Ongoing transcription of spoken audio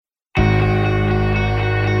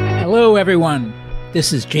Hello, everyone.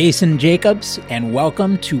 This is Jason Jacobs, and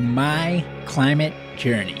welcome to My Climate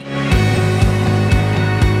Journey.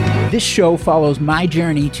 This show follows my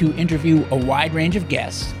journey to interview a wide range of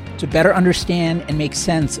guests to better understand and make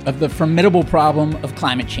sense of the formidable problem of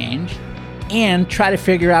climate change and try to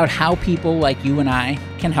figure out how people like you and I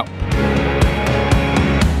can help.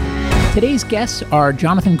 Today's guests are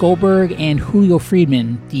Jonathan Goldberg and Julio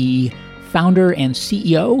Friedman, the founder and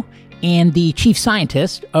CEO and the chief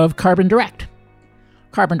scientist of Carbon Direct.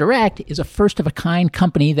 Carbon Direct is a first-of-a-kind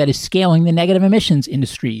company that is scaling the negative emissions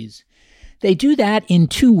industries. They do that in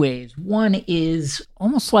two ways. One is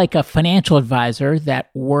almost like a financial advisor that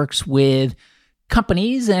works with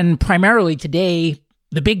companies, and primarily today,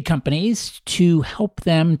 the big companies, to help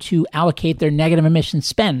them to allocate their negative emission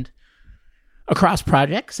spend across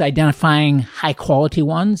projects, identifying high-quality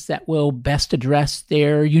ones that will best address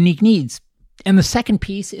their unique needs. And the second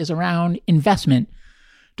piece is around investment,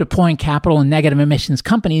 deploying capital in negative emissions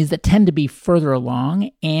companies that tend to be further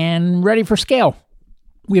along and ready for scale.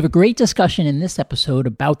 We have a great discussion in this episode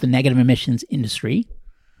about the negative emissions industry,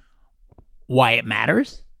 why it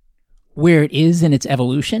matters, where it is in its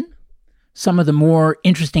evolution, some of the more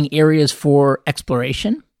interesting areas for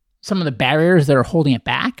exploration, some of the barriers that are holding it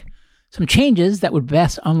back, some changes that would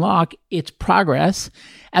best unlock its progress,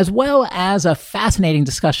 as well as a fascinating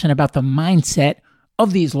discussion about the mindset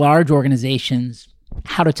of these large organizations,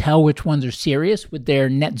 how to tell which ones are serious with their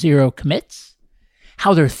net zero commits,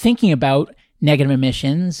 how they're thinking about negative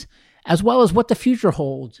emissions, as well as what the future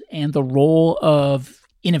holds and the role of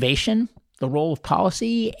innovation, the role of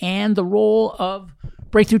policy, and the role of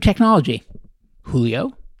breakthrough technology.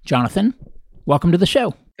 Julio, Jonathan, welcome to the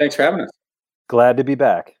show. Thanks for having us. Glad to be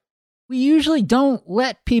back. We usually don't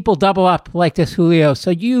let people double up like this, Julio,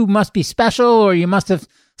 so you must be special or you must have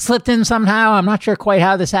slipped in somehow. I'm not sure quite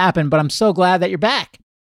how this happened, but I'm so glad that you're back.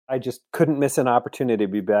 I just couldn't miss an opportunity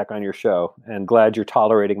to be back on your show, and glad you're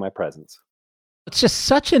tolerating my presence. It's just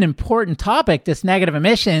such an important topic, this negative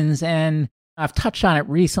emissions, and I've touched on it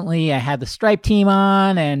recently. I had the Stripe team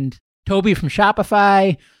on, and Toby from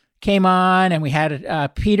Shopify came on, and we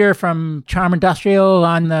had Peter from Charm Industrial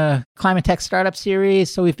on the Climate Tech Startup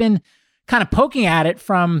Series. So we've been kind of poking at it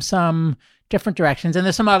from some different directions, and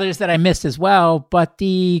there's some others that I missed as well, but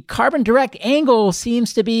the Carbon Direct angle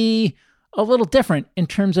seems to be a little different in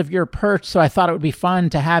terms of your perch, so I thought it would be fun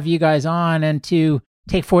to have you guys on and to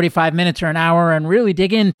take 45 minutes or an hour and really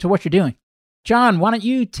dig into what you're doing. John, why don't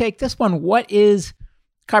you take this one? What is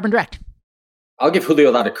Carbon Direct? I'll give Julio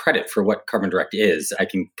a lot of credit for what Carbon Direct is. I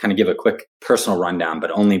can kind of give a quick personal rundown,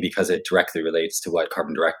 but only because it directly relates to what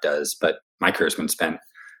Carbon Direct does. But my career has been spent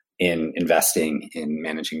in investing in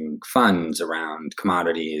managing funds around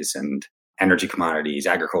commodities and energy commodities,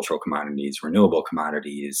 agricultural commodities, renewable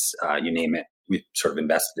commodities, you name it. We've sort of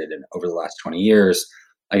invested in over the last 20 years.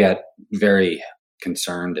 I got very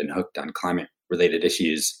concerned and hooked on climate-related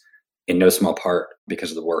issues in no small part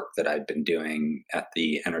because of the work that I'd been doing at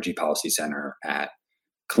the Energy Policy Center at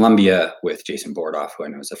Columbia with Jason Bordoff, who I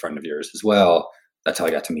know is a friend of yours as well. That's how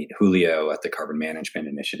I got to meet Julio at the Carbon Management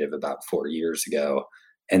Initiative about 4 years ago.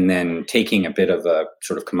 And then taking a bit of a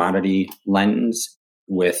sort of commodity lens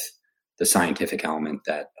with the scientific element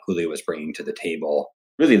that Julio was bringing to the table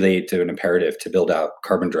really led to an imperative to build out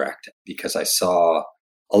Carbon Direct, because I saw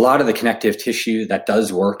a lot of the connective tissue that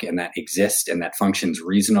does work and that exists and that functions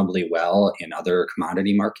reasonably well in other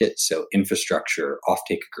commodity markets. So infrastructure,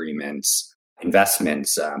 offtake agreements,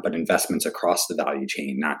 investments, but investments across the value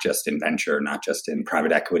chain, not just in venture, not just in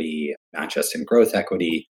private equity, not just in growth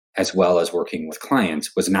equity, as well as working with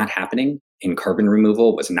clients, was not happening in carbon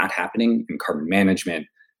removal, was not happening in carbon management.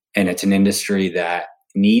 And it's an industry that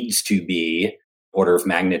needs to be order of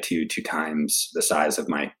magnitude 2 times the size of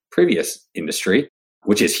my previous industry,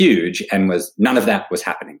 which is huge, and none of that was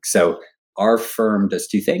happening. So our firm does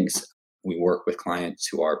 2 things. We work with clients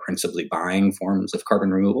who are principally buying forms of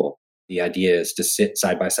carbon removal. The idea is to sit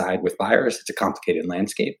side by side with buyers. It's a complicated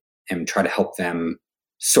landscape, and try to help them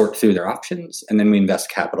sort through their options. And then we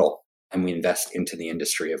invest capital, and we invest into the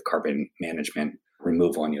industry of carbon management,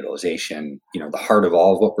 removal, and utilization. The heart of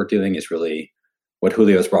all of what we're doing is really what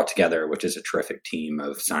Julio's brought together, which is a terrific team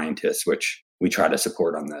of scientists, which we try to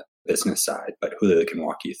support on the business side. But Julio can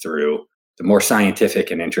walk you through the more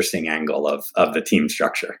scientific and interesting angle of the team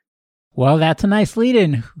structure. Well, that's a nice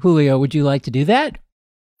lead-in. Julio, would you like to do that?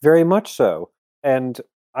 Very much so. And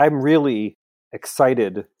I'm really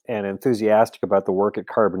excited and enthusiastic about the work at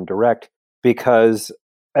Carbon Direct, because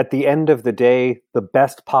at the end of the day, the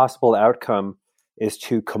best possible outcome is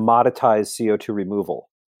to commoditize CO2 removal,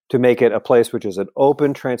 to make it a place which is an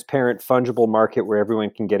open, transparent, fungible market where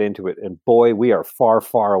everyone can get into it. And boy, we are far,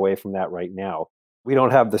 far away from that right now. We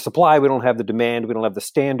don't have the supply, we don't have the demand, we don't have the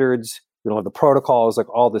standards, we don't have the protocols,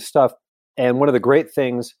 like all this stuff. And one of the great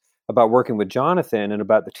things about working with Jonathan and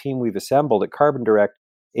about the team we've assembled at Carbon Direct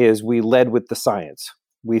is we led with the science.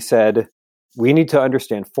 We said, we need to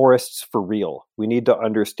understand forests for real. We need to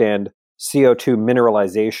understand CO2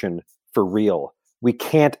 mineralization for real. We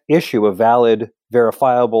can't issue a valid,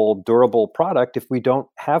 verifiable, durable product if we don't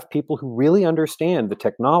have people who really understand the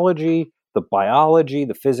technology, the biology,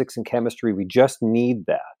 the physics and chemistry. We just need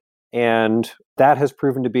that. And that has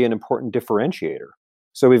proven to be an important differentiator.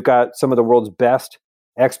 So we've got some of the world's best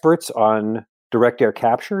experts on direct air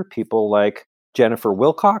capture, people like Jennifer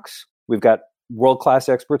Wilcox. We've got world-class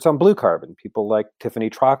experts on blue carbon, people like Tiffany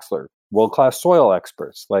Troxler, world-class soil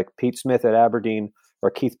experts like Pete Smith at Aberdeen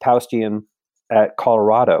or Keith Paustian at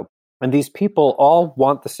Colorado. And these people all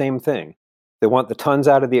want the same thing. They want the tons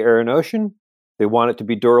out of the air and ocean. They want it to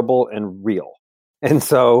be durable and real. And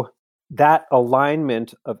so that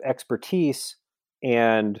alignment of expertise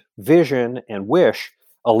and vision and wish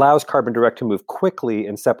allows Carbon Direct to move quickly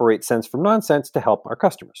and separate sense from nonsense to help our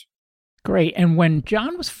customers. Great. And when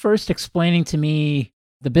John was first explaining to me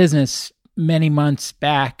the business many months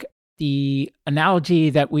back, the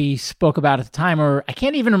analogy that we spoke about at the time, or I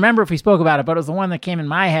can't even remember if we spoke about it, but it was the one that came in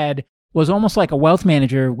my head, was almost like a wealth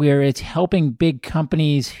manager where it's helping big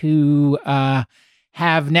companies who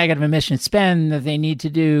have negative emission spend that they need to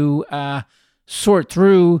do, sort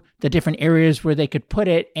through the different areas where they could put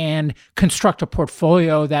it and construct a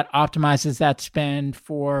portfolio that optimizes that spend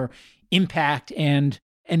for impact and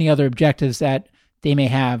any other objectives that they may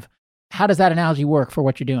have. How does that analogy work for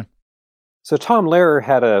what you're doing? So Tom Lehrer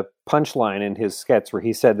had a punchline in his sketch where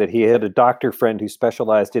he said that he had a doctor friend who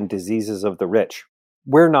specialized in diseases of the rich.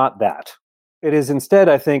 We're not that. It is instead,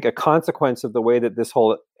 I think, a consequence of the way that this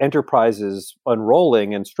whole enterprise is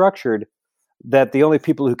unrolling and structured, that the only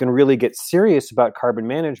people who can really get serious about carbon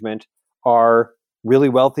management are really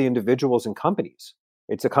wealthy individuals and companies.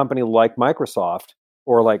 It's a company like Microsoft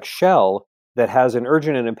or like Shell that has an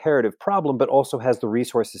urgent and imperative problem, but also has the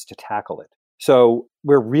resources to tackle it. So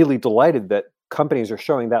we're really delighted that companies are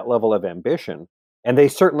showing that level of ambition, and they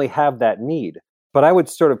certainly have that need. But I would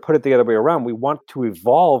sort of put it the other way around. We want to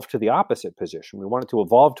evolve to the opposite position. We want it to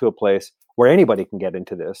evolve to a place where anybody can get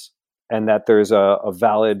into this, and that there's a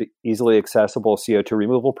valid, easily accessible CO2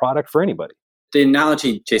 removal product for anybody. The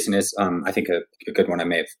analogy, Jason, is I think a good one. I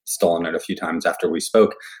may have stolen it a few times after we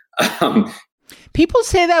spoke. People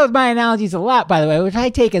say that with my analogies a lot, by the way, which I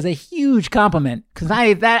take as a huge compliment because I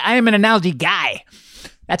am an analogy guy.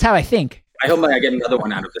 That's how I think. I hope I get another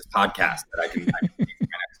one out of this podcast that I can take in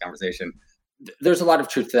my next conversation. There's a lot of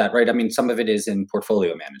truth to that, right? I mean, some of it is in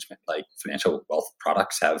portfolio management, like financial wealth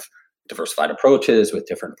products have diversified approaches with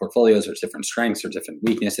different portfolios. There's different strengths or different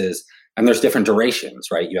weaknesses, and there's different durations,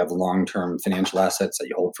 right? You have long-term financial assets that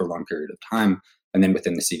you hold for a long period of time. And then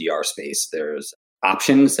within the CDR space, there's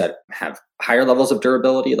options that have higher levels of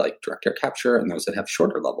durability, like direct air capture, and those that have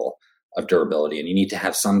shorter level of durability. And you need to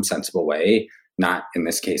have some sensible way, not in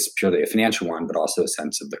this case purely a financial one, but also a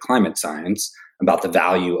sense of the climate science about the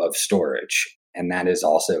value of storage. And that is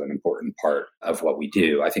also an important part of what we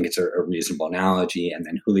do. I think it's a reasonable analogy. And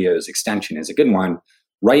then Julio's extension is a good one.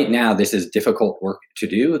 Right now, this is difficult work to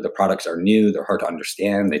do. The products are new. They're hard to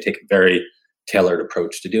understand. They take a very tailored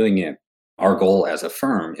approach to doing it. Our goal as a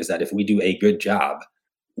firm is that if we do a good job,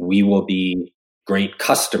 we will be great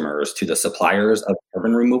customers to the suppliers of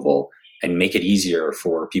carbon removal and make it easier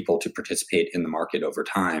for people to participate in the market over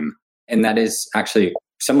time. And that is actually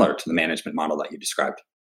similar to the management model that you described.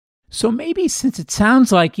 So maybe since it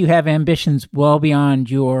sounds like you have ambitions well beyond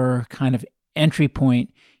your kind of entry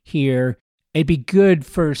point here, it'd be good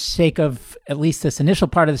for sake of at least this initial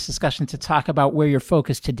part of this discussion to talk about where you're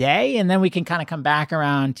focused today. And then we can kind of come back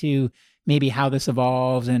around to maybe how this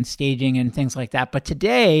evolves and staging and things like that. But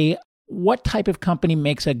today, what type of company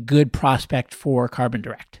makes a good prospect for Carbon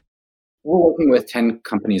Direct? We're working with 10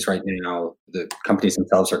 companies right now. The companies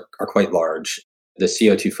themselves are quite large. The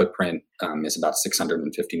CO2 footprint is about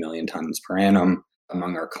 650 million tons per annum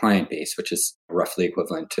among our client base, which is roughly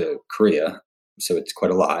equivalent to Korea. So it's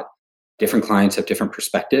quite a lot. Different clients have different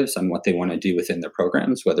perspectives on what they want to do within their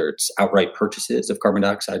programs, whether it's outright purchases of carbon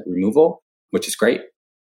dioxide removal, which is great,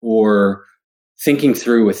 or thinking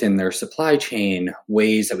through within their supply chain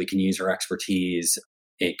ways that we can use our expertise.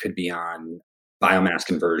 It could be on biomass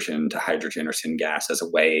conversion to hydrogen or syngas as a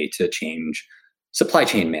way to change supply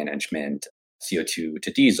chain management, CO2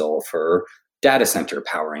 to diesel for data center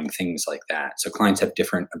powering, things like that. So clients have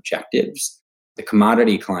different objectives The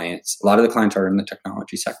commodity clients, a lot of the clients are in the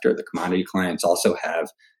technology sector. The commodity clients also have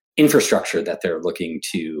infrastructure that they're looking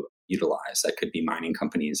to utilize. That could be mining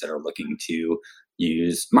companies that are looking to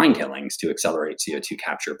use mine tailings to accelerate CO2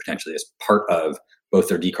 capture, potentially as part of both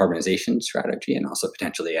their decarbonization strategy and also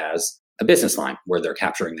potentially as a business line where they're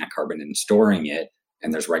capturing that carbon and storing it,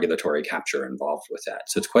 and there's regulatory capture involved with that.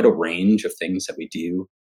 So it's quite a range of things that we do.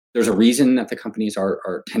 There's a reason that the companies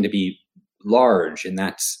are tend to be large, and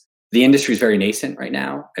that's the industry is very nascent right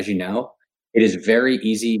now, as you know. It is very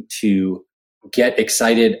easy to get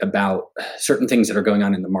excited about certain things that are going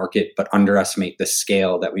on in the market, but underestimate the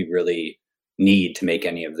scale that we really need to make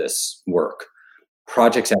any of this work.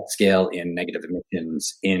 Projects at scale in negative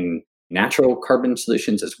emissions, in natural carbon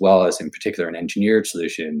solutions, as well as in particular in engineered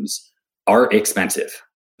solutions, are expensive.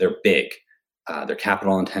 They're big. They're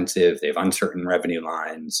capital intensive. They have uncertain revenue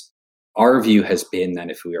lines. Our view has been that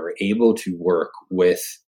if we are able to work with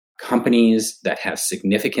companies that have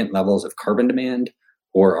significant levels of carbon demand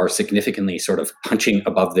or are significantly sort of punching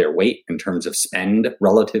above their weight in terms of spend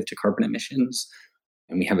relative to carbon emissions,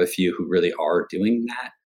 and we have a few who really are doing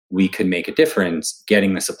that, we could make a difference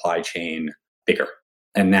getting the supply chain bigger.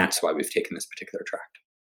 And that's why we've taken this particular track.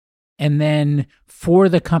 And then for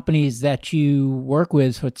the companies that you work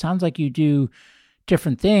with, so it sounds like you do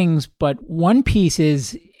different things, but one piece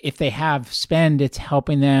is if they have spend, it's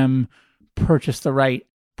helping them purchase the right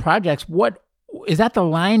projects. What is that, the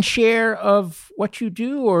lion's share of what you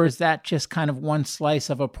do, or is that just kind of one slice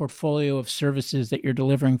of a portfolio of services that you're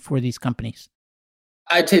delivering for these companies?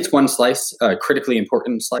 I'd say it's one slice, a critically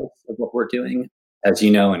important slice of what we're doing. As you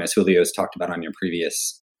know, and as Julio's talked about on your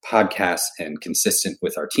previous podcast, and consistent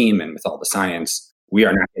with our team and with all the science, we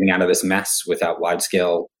are not getting out of this mess without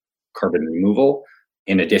wide-scale carbon removal,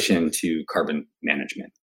 in addition to carbon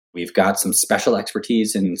management. We've got some special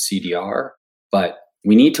expertise in CDR, but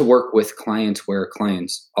we need to work with clients where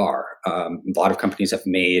clients are. A lot of companies have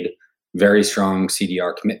made very strong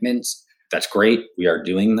CDR commitments. That's great. We are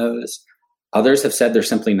doing those. Others have said they're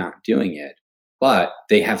simply not doing it, but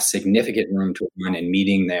they have significant room to run in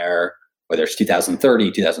meeting their, whether it's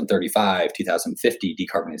 2030, 2035, 2050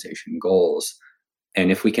 decarbonization goals.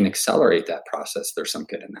 And if we can accelerate that process, there's some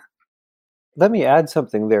good in that. Let me add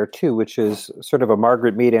something there too, which is sort of a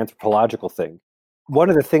Margaret Mead anthropological thing. One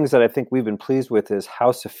of the things that I think we've been pleased with is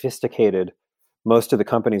how sophisticated most of the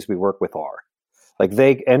companies we work with are. Like,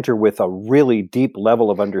 they enter with a really deep level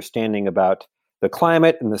of understanding about the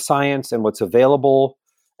climate and the science and what's available.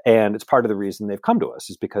 And it's part of the reason they've come to us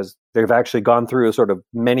is because they've actually gone through sort of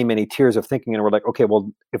many, many tiers of thinking. And we're like, okay,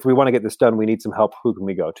 well, if we want to get this done, we need some help. Who can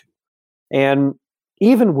we go to? And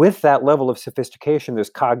even with that level of sophistication, there's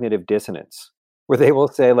cognitive dissonance where they will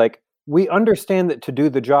say, like, we understand that to do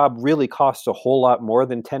the job really costs a whole lot more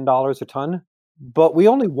than $10 a ton, but we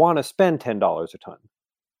only want to spend $10 a ton.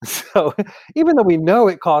 So even though we know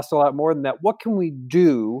it costs a lot more than that, what can we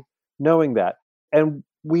do knowing that? And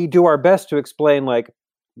we do our best to explain, like,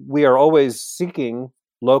 we are always seeking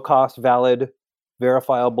low-cost, valid,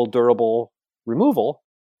 verifiable, durable removal,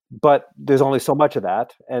 but there's only so much of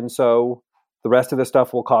that. And so the rest of the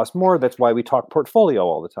stuff will cost more. That's why we talk portfolio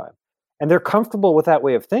all the time. And they're comfortable with that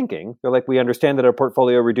way of thinking. They're like, we understand that our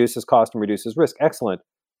portfolio reduces cost and reduces risk. Excellent.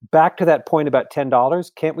 Back to that point about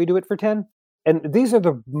 $10, can't we do it for 10? And these are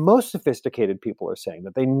the most sophisticated people are saying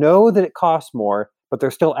that they know that it costs more, but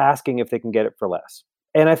they're still asking if they can get it for less.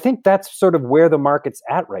 And I think that's sort of where the market's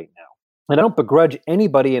at right now. And I don't begrudge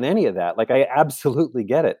anybody in any of that. Like, I absolutely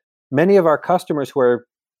get it. Many of our customers who are,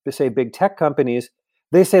 say, big tech companies,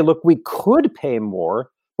 they say, look, we could pay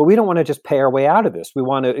more, but we don't want to just pay our way out of this. We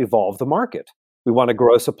want to evolve the market. We want to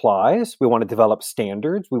grow supplies. We want to develop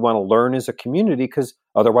standards. We want to learn as a community, because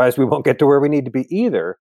otherwise we won't get to where we need to be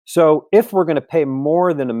either. So if we're going to pay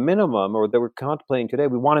more than a minimum, or that we're contemplating today,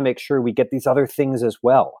 we want to make sure we get these other things as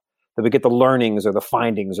well, that we get the learnings or the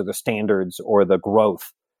findings or the standards or the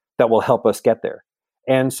growth that will help us get there.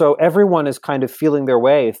 And so everyone is kind of feeling their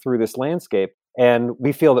way through this landscape. And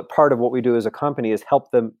we feel that part of what we do as a company is help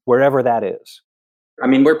them wherever that is. I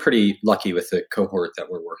mean, we're pretty lucky with the cohort that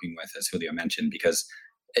we're working with, as Julio mentioned, because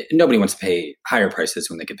nobody wants to pay higher prices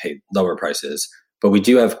when they can pay lower prices. But we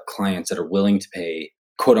do have clients that are willing to pay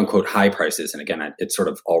quote unquote high prices. And again, it's sort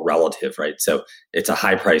of all relative, right? So it's a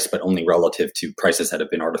high price, but only relative to prices that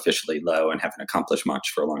have been artificially low and haven't accomplished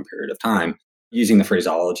much for a long period of time, using the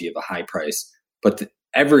phraseology of a high price. But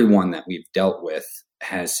everyone that we've dealt with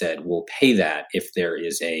has said, we'll pay that if there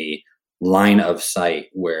is a line of sight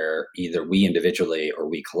where either we individually or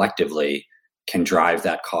we collectively can drive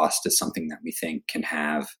that cost to something that we think can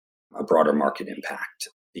have a broader market impact.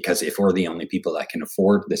 Because if we're the only people that can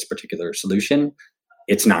afford this particular solution,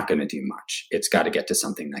 it's not going to do much. It's got to get to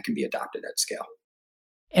something that can be adopted at scale.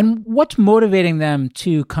 And what's motivating them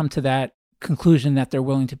to come to that conclusion that they're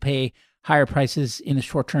willing to pay higher prices in the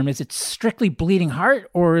short term? Is it strictly bleeding heart,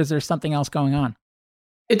 or is there something else going on?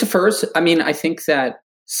 It differs. I mean, I think that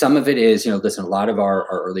some of it is, listen, a lot of our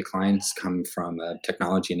early clients come from a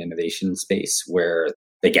technology and innovation space where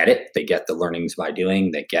they get it. They get the learnings by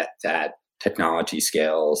doing. They get that technology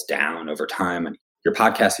scales down over time. And your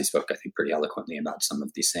podcast, you spoke, I think, pretty eloquently about some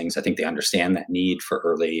of these things. I think they understand that need for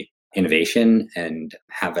early innovation and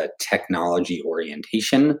have a technology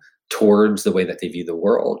orientation towards the way that they view the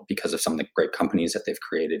world because of some of the great companies that they've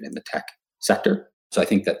created in the tech sector. So I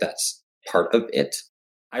think that that's part of it.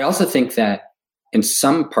 I also think that in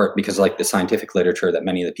some part, because like the scientific literature that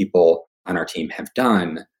many of the people on our team have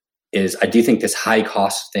done, is I do think this high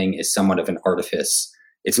cost thing is somewhat of an artifice.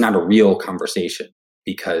 It's not a real conversation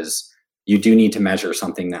because you do need to measure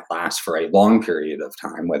something that lasts for a long period of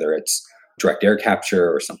time, whether it's direct air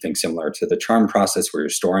capture or something similar to the charm process where you're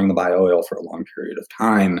storing the bio-oil for a long period of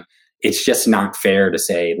time. It's just not fair to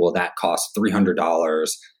say, well, that costs $300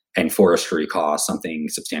 and forestry costs something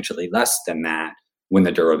substantially less than that, when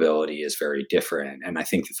the durability is very different. And I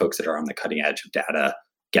think the folks that are on the cutting edge of data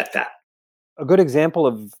get that. A good example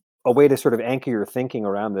of a way to sort of anchor your thinking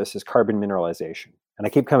around this is carbon mineralization. And I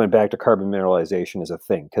keep coming back to carbon mineralization as a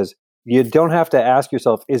thing, because you don't have to ask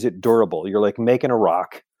yourself, is it durable? You're like making a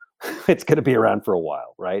rock. It's going to be around for a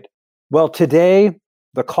while, right? Well, today,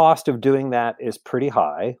 the cost of doing that is pretty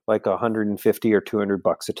high, like $150 or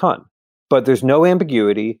 $200 a ton. But there's no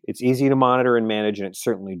ambiguity. It's easy to monitor and manage, and it's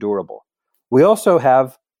certainly durable. We also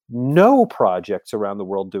have no projects around the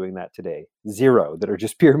world doing that today, zero, that are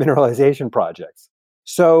just pure mineralization projects.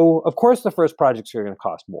 So, of course, the first projects are going to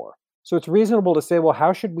cost more. So it's reasonable to say, well,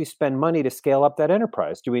 how should we spend money to scale up that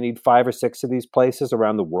enterprise? Do we need 5 or 6 of these places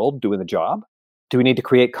around the world doing the job? Do we need to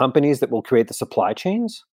create companies that will create the supply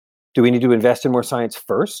chains? Do we need to invest in more science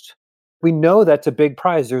first? We know that's a big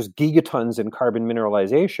prize. There's gigatons in carbon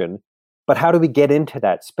mineralization, but how do we get into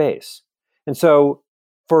that space? And so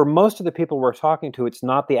for most of the people we're talking to, it's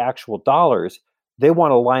not the actual dollars. They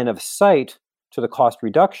want a line of sight to the cost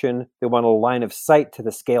reduction. They want a line of sight to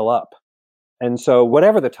the scale up. And so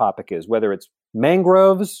whatever the topic is, whether it's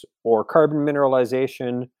mangroves or carbon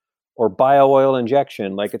mineralization or bio-oil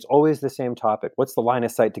injection, like it's always the same topic. What's the line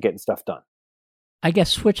of sight to getting stuff done? I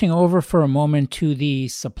guess switching over for a moment to the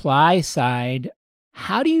supply side,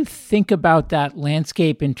 how do you think about that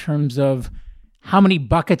landscape in terms of how many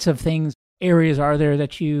buckets of things, areas are there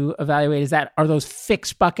that you evaluate? Are those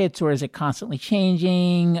fixed buckets, or is it constantly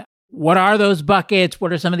changing? What are those buckets?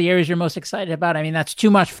 What are some of the areas you're most excited about? I mean, that's too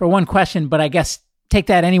much for one question, but I guess take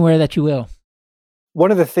that anywhere that you will. One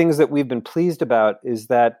of the things that we've been pleased about is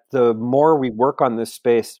that the more we work on this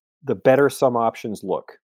space, the better some options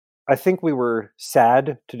look. I think we were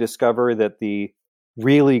sad to discover that the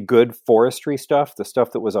really good forestry stuff, the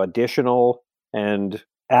stuff that was auditional and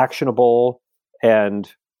actionable and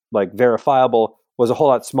like verifiable, was a whole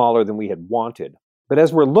lot smaller than we had wanted. But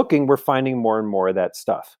as we're looking, we're finding more and more of that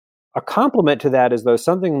stuff. A complement to that is, though,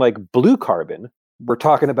 something like blue carbon. We're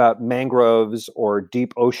talking about mangroves or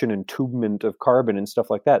deep ocean entombment of carbon and stuff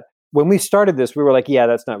like that. When we started this, we were like, yeah,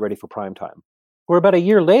 that's not ready for prime time. We're about a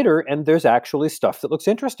year later, and there's actually stuff that looks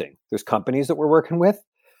interesting. There's companies that we're working with.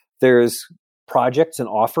 There's projects and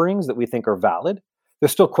offerings that we think are valid.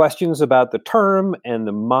 There's still questions about the term and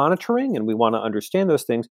the monitoring, and we want to understand those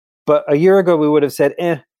things. But a year ago, we would have said,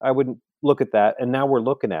 I wouldn't look at that. And now we're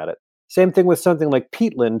looking at it. Same thing with something like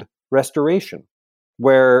peatland restoration,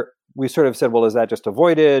 where we sort of said, well, is that just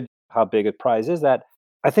avoided? How big a prize is that?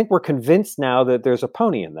 I think we're convinced now that there's a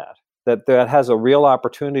pony in that has a real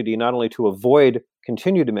opportunity not only to avoid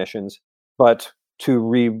continued emissions, but to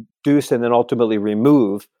reduce and then ultimately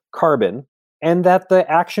remove carbon, and that the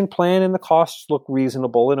action plan and the costs look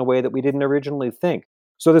reasonable in a way that we didn't originally think.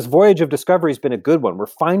 So this voyage of discovery has been a good one. We're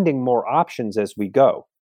finding more options as we go.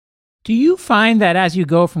 Do you find that as you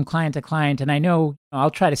go from client to client, and I know I'll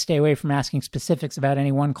try to stay away from asking specifics about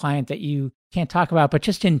any one client that you can't talk about, but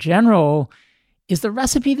just in general, is the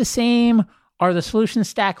recipe the same? Are the solution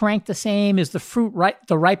stack ranked the same? Is the fruit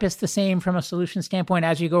the ripest the same from a solution standpoint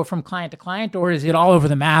as you go from client to client, or is it all over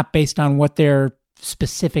the map based on what their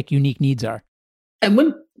specific unique needs are? I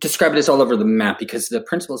wouldn't describe it as all over the map, because the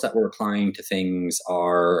principles that we're applying to things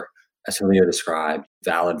are, as Julio described,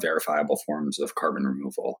 valid, verifiable forms of carbon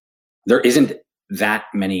removal. There isn't that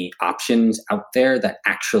many options out there that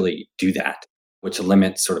actually do that, which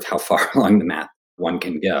limits sort of how far along the map one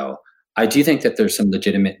can go. I do think that there's some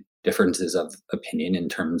legitimate differences of opinion in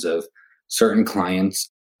terms of certain clients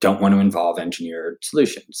don't want to involve engineered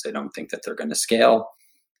solutions. They don't think that they're going to scale.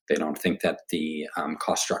 They don't think that the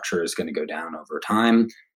cost structure is going to go down over time.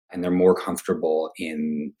 And they're more comfortable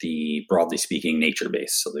in the, broadly speaking,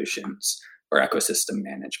 nature-based solutions or ecosystem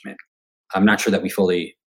management. I'm not sure that we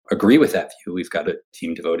fully agree with that view. We've got a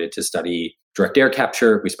team devoted to study direct air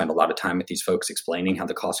capture. We spend a lot of time with these folks explaining how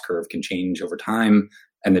the cost curve can change over time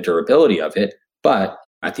and the durability of it. But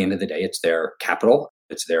at the end of the day, it's their capital.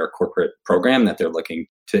 It's their corporate program that they're looking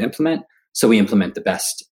to implement. So we implement the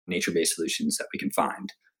best nature-based solutions that we can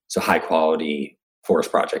find. So high quality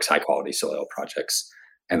forest projects, high quality soil projects,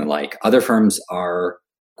 and the like. Other firms are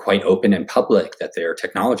quite open and public that they're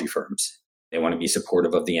technology firms. They want to be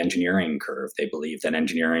supportive of the engineering curve. They believe that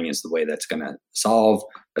engineering is the way that's going to solve.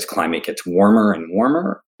 As climate gets warmer and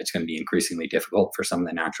warmer, it's going to be increasingly difficult for some of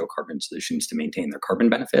the natural carbon solutions to maintain their carbon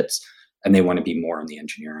benefits. And they want to be more on the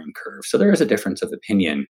engineering curve. So there is a difference of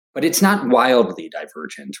opinion, but it's not wildly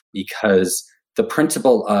divergent, because the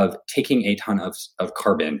principle of taking a ton of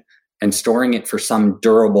carbon and storing it for some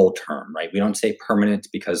durable term, right? We don't say permanent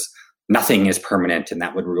because nothing is permanent, and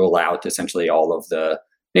that would rule out essentially all of the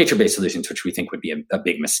nature-based solutions, which we think would be a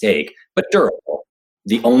big mistake, but durable.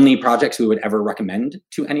 The only projects we would ever recommend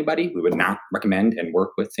to anybody, we would not recommend and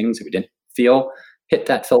work with things that we didn't feel hit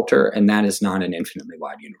that filter, and that is not an infinitely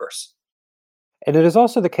wide universe. And it is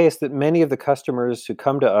also the case that many of the customers who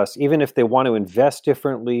come to us, even if they want to invest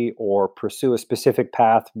differently or pursue a specific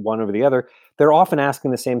path, one over the other, they're often asking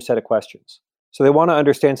the same set of questions. So they want to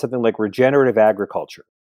understand something like regenerative agriculture.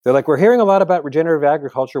 They're like, we're hearing a lot about regenerative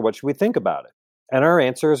agriculture. What should we think about it? And our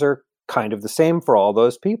answers are kind of the same for all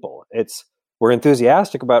those people. We're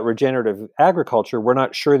enthusiastic about regenerative agriculture. We're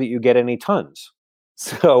not sure that you get any tons.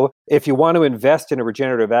 So if you want to invest in a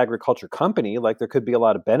regenerative agriculture company, like, there could be a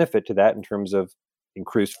lot of benefit to that in terms of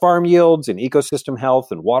increased farm yields and ecosystem health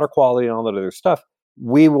and water quality and all that other stuff.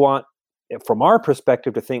 We want, from our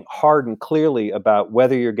perspective, to think hard and clearly about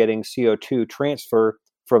whether you're getting CO2 transfer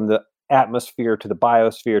from the atmosphere to the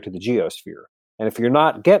biosphere to the geosphere. And if you're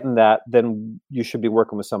not getting that, then you should be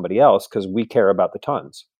working with somebody else, because we care about the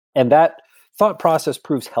tons. And that thought process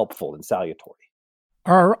proves helpful and salutary.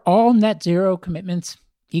 Are all net zero commitments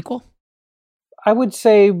equal? I would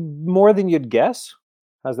say more than you'd guess.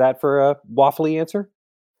 How's that for a waffly answer?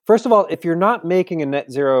 First of all, if you're not making a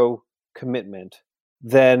net zero commitment,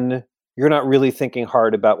 then you're not really thinking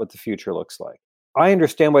hard about what the future looks like. I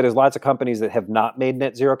understand why there's lots of companies that have not made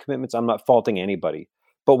net zero commitments. I'm not faulting anybody.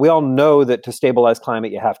 But we all know that to stabilize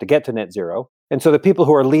climate, you have to get to net zero. And so the people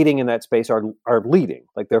who are leading in that space are leading,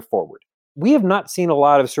 like, they're forward. We have not seen a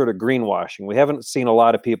lot of sort of greenwashing. We haven't seen a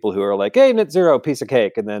lot of people who are like, hey, net zero, piece of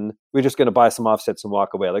cake, and then we're just going to buy some offsets and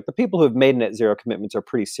walk away. Like, the people who have made net zero commitments are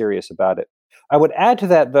pretty serious about it. I would add to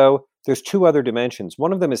that, though, there's two other dimensions.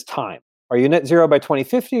 One of them is time. Are you net zero by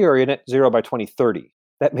 2050 or are you net zero by 2030?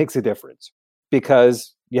 That makes a difference,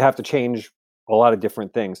 because you have to change a lot of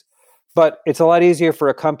different things. But it's a lot easier for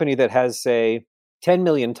a company that has, say, 10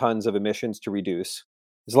 million tons of emissions to reduce.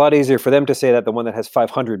 It's a lot easier for them to say that than one that has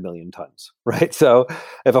 500 million tons, right? So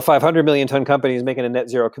if a 500 million ton company is making a net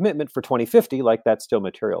zero commitment for 2050, like, that's still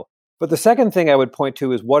material. But the second thing I would point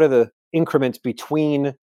to is, what are the increments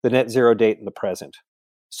between the net zero date and the present?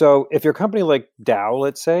 So if you're a company like Dow,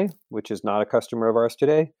 let's say, which is not a customer of ours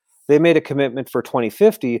today, they made a commitment for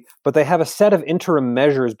 2050, but they have a set of interim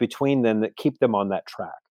measures between them that keep them on that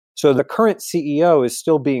track. So the current CEO is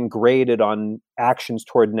still being graded on actions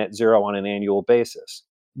toward net zero on an annual basis.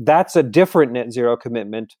 That's a different net zero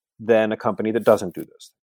commitment than a company that doesn't do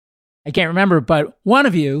this. I can't remember, but one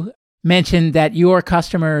of you mentioned that your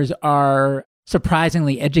customers are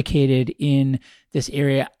surprisingly educated in this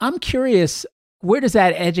area. I'm curious, where does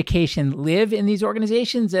that education live in these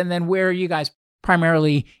organizations? And then where are you guys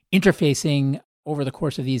primarily interfacing over the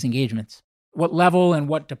course of these engagements? What level and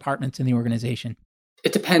what departments in the organization?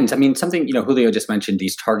 It depends. I mean, something, Julio just mentioned,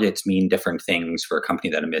 these targets mean different things for a company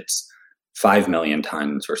that emits 5 million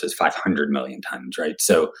tons versus 500 million tons, right?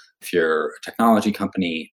 So if you're a technology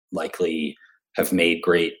company, likely have made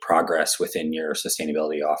great progress within your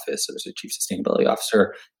sustainability office, so there's a chief sustainability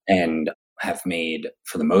officer, and have made,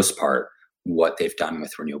 for the most part, what they've done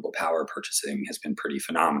with renewable power purchasing has been pretty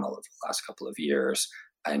phenomenal over the last couple of years.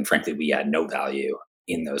 And frankly, we add no value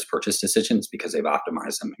in those purchase decisions because they've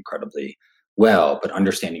optimized them incredibly well. But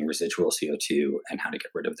understanding residual CO2 and how to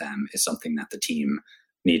get rid of them is something that the team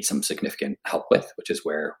needs some significant help with, which is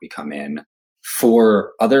where we come in.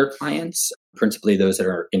 For other clients, principally those that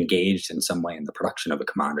are engaged in some way in the production of a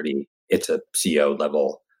commodity, it's a CEO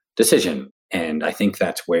level decision. And I think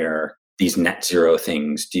that's where these net zero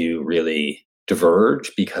things do really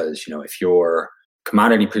diverge, because, if your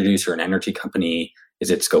commodity producer, an energy company,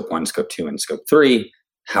 is at scope 1, scope 2, and scope 3,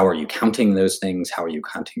 How are you counting those things? How are you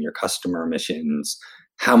counting your customer emissions?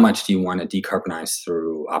 How much do you want to decarbonize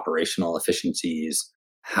through operational efficiencies?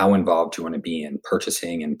 How involved do you want to be in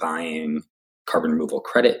purchasing and buying carbon removal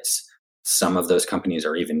credits? Some of those companies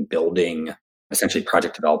are even building essentially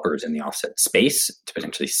project developers in the offset space to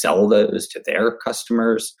potentially sell those to their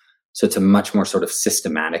customers. So it's a much more sort of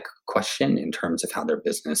systematic question in terms of how their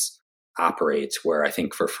business operates, where I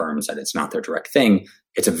think for firms that it's not their direct thing,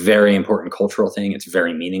 it's a very important cultural thing. It's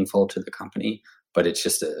very meaningful to the company, but it's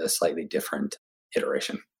just a slightly different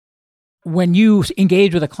iteration. When you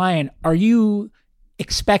engage with a client, are you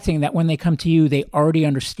expecting that when they come to you, they already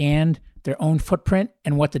understand their own footprint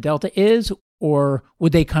and what the delta is? Or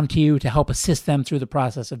would they come to you to help assist them through the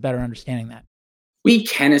process of better understanding that? We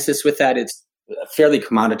can assist with that. It's fairly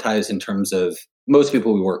commoditized in terms of most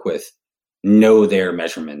people we work with know their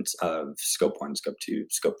measurements of scope 1, scope 2,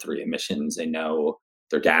 scope 3 emissions. They know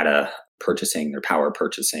their data purchasing, their power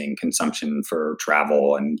purchasing, consumption for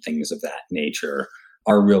travel and things of that nature.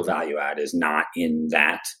 Our real value add is not in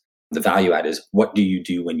that. The value add is what do you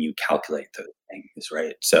do when you calculate those things,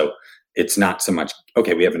 right? So it's not so much,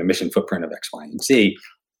 okay, we have an emission footprint of X, Y, and Z.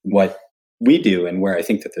 What we do, and where I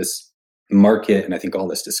think that this market and I think all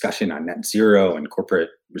this discussion on net zero and corporate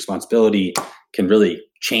responsibility can really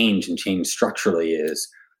change and change structurally, is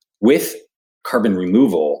with carbon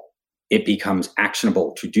removal, it becomes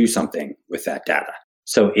actionable to do something with that data.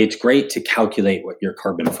 So it's great to calculate what your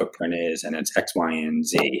carbon footprint is and it's X, Y, and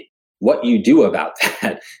Z. What you do about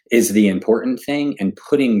that is the important thing, and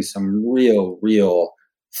putting some real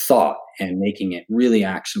thought and making it really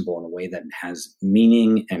actionable in a way that has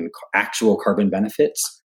meaning and actual carbon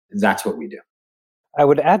benefits. That's what we do. I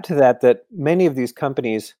would add to that many of these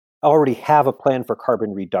companies already have a plan for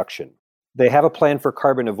carbon reduction. They have a plan for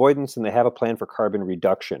carbon avoidance and they have a plan for carbon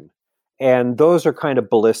reduction. And those are kind of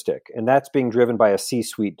ballistic. And that's being driven by a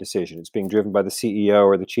C-suite decision. It's being driven by the CEO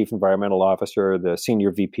or the chief environmental officer or the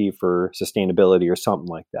senior VP for sustainability or something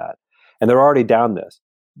like that. And they're already down this.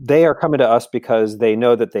 They are coming to us because they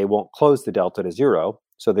know that they won't close the delta to zero.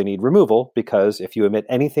 So they need removal, because if you emit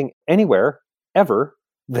anything anywhere, ever,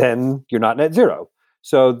 then you're not net zero.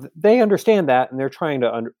 So they understand that and they're trying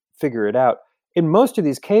to figure it out. In most of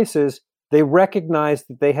these cases, they recognize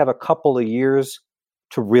that they have a couple of years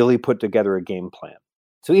to really put together a game plan.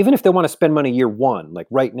 So even if they want to spend money year one, like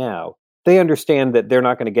right now, they understand that they're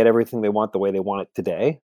not going to get everything they want the way they want it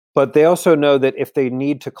today. But they also know that if they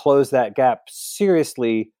need to close that gap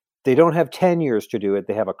seriously, they don't have 10 years to do it.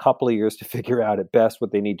 They have a couple of years to figure out at best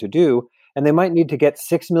what they need to do. And they might need to get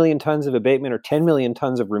 6 million tons of abatement or 10 million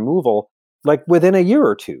tons of removal, like within a year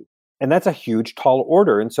or two. And that's a huge, tall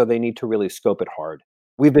order. And so they need to really scope it hard.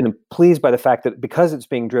 We've been pleased by the fact that because it's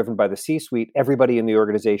being driven by the C-suite, everybody in the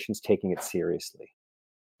organization is taking it seriously.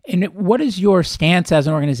 And what is your stance as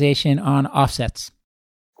an organization on offsets?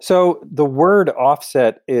 So the word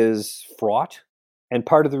offset is fraught. And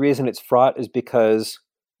part of the reason it's fraught is because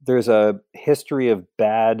there's a history of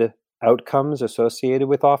bad outcomes associated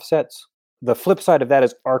with offsets. The flip side of that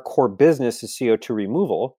is our core business is CO2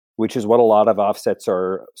 removal, which is what a lot of offsets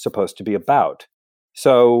are supposed to be about.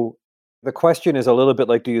 So the question is a little bit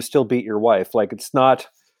like, do you still beat your wife? Like, it's not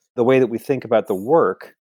the way that we think about the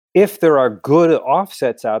work. If there are good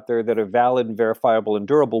offsets out there that are valid and verifiable and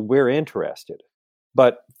durable, we're interested.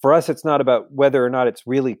 But for us, it's not about whether or not it's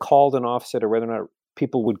really called an offset or whether or not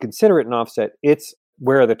people would consider it an offset. It's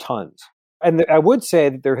where are the tons? And I would say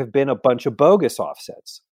that there have been a bunch of bogus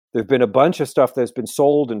offsets. There have been a bunch of stuff that's been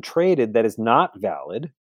sold and traded that is not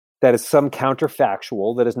valid, that is some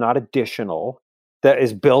counterfactual, that is not additional, that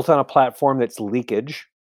is built on a platform that's leakage.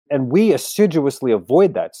 And we assiduously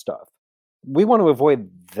avoid that stuff. We want to avoid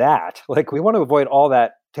that. Like, we want to avoid all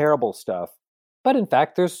that terrible stuff. But in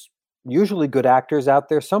fact, there's usually good actors out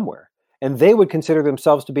there somewhere. And they would consider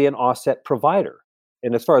themselves to be an offset provider.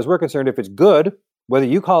 And as far as we're concerned, if it's good, whether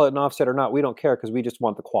you call it an offset or not, we don't care, because we just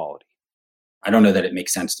want the quality. I don't know that it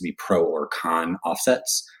makes sense to be pro or con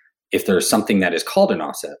offsets. If there's something that is called an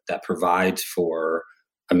offset that provides for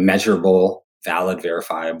a measurable, valid,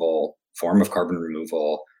 verifiable form of carbon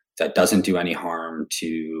removal that doesn't do any harm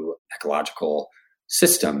to ecological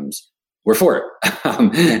systems, we're for it.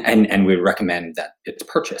 And we recommend that it's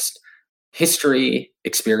purchased. History,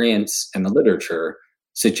 experience, and the literature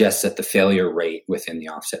suggests that the failure rate within the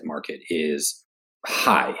offset market is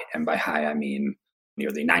high. And by high, I mean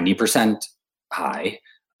nearly 90% high.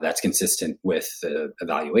 That's consistent with the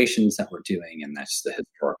evaluations that we're doing, and that's the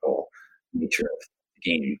historical nature of the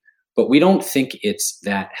game. But we don't think it's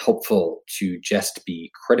that helpful to just be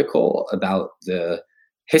critical about the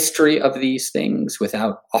history of these things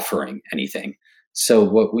without offering anything. So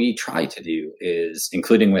what we try to do is,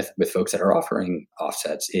 including with folks that are offering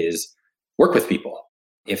offsets, is work with people.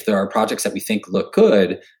 If there are projects that we think look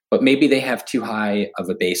good, but maybe they have too high of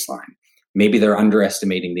a baseline, maybe they're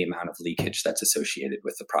underestimating the amount of leakage that's associated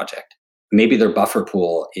with the project. Maybe their buffer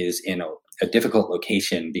pool is in a difficult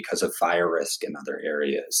location because of fire risk in other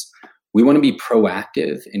areas. We want to be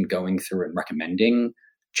proactive in going through and recommending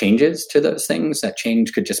changes to those things. That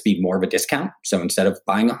change could just be more of a discount. So instead of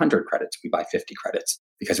buying 100 credits, we buy 50 credits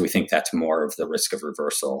because we think that's more of the risk of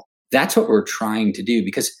reversal. That's what we're trying to do,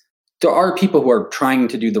 because there are people who are trying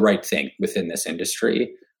to do the right thing within this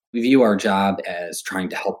industry. We view our job as trying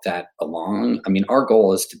to help that along. I mean, our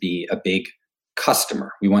goal is to be a big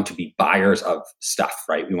customer. We want to be buyers of stuff,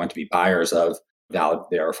 right? We want to be buyers of valid,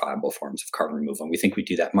 verifiable forms of carbon removal. And we think we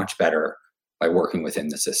do that much better by working within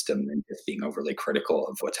the system than just being overly critical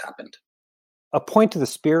of what's happened. A point to the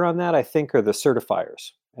spear on that, I think, are the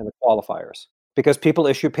certifiers and the qualifiers, because people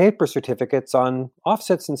issue paper certificates on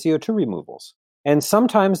offsets and CO2 removals. And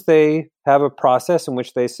sometimes they have a process in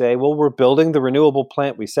which they say, well, we're building the renewable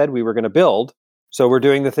plant we said we were going to build, so we're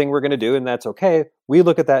doing the thing we're going to do, and that's okay. We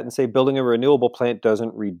look at that and say, building a renewable plant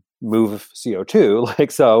doesn't remove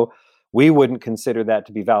CO2, so we wouldn't consider that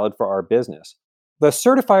to be valid for our business. The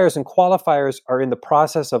certifiers and qualifiers are in the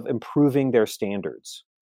process of improving their standards.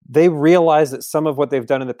 They realize that some of what they've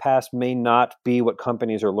done in the past may not be what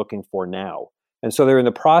companies are looking for now. And so they're in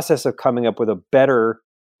the process of coming up with a better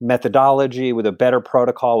methodology, with a better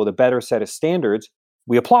protocol, with a better set of standards.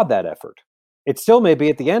 We applaud that effort. It still may be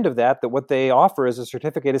at the end of that what they offer as a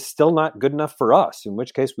certificate is still not good enough for us, in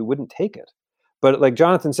which case we wouldn't take it. But like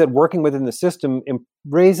Jonathan said, working within the system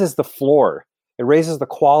raises the floor. It raises the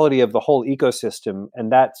quality of the whole ecosystem,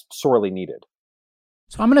 and that's sorely needed.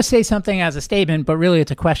 So I'm going to say something as a statement, but really it's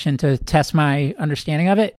a question to test my understanding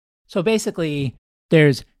of it. So basically,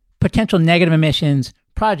 there's potential negative emissions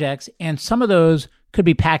projects, and some of those could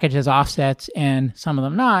be packaged as offsets and some of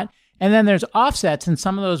them not. And then there's offsets, and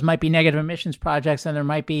some of those might be negative emissions projects, and there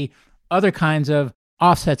might be other kinds of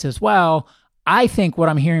offsets as well. I think what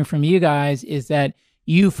I'm hearing from you guys is that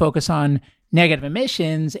you focus on negative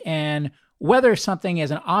emissions, and whether something is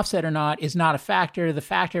an offset or not is not a factor. The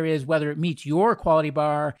factor is whether it meets your quality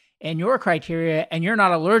bar and your criteria, and you're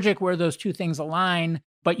not allergic where those two things align,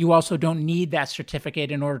 but you also don't need that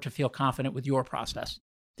certificate in order to feel confident with your process.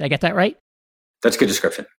 Did I get that right? That's a good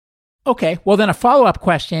description. Okay. Well, then a follow-up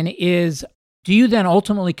question is, do you then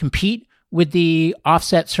ultimately compete with the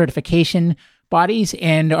offset certification bodies?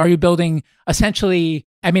 And are you building essentially,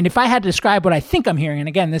 I mean, if I had to describe what I think I'm hearing, and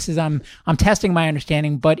again, this is, I'm testing my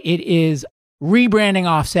understanding, but it is rebranding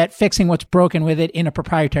offset, fixing what's broken with it in a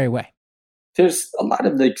proprietary way. There's a lot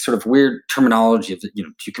of the sort of weird terminology of, do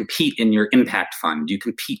you compete in your impact fund? Do you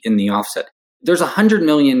compete in the offset? There's 100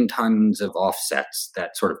 million tons of offsets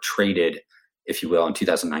that sort of traded, if you will, in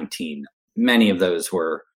 2019. Many of those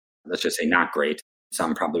were, let's just say, not great.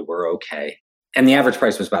 Some probably were okay. And the average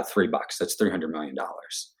price was about $3. That's $300 million.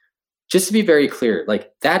 Just to be very clear,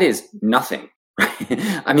 that is nothing,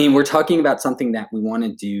 right? I mean, we're talking about something that we want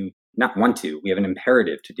to do, we have an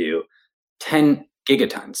imperative to do 10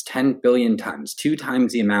 gigatons, 10 billion tons, 2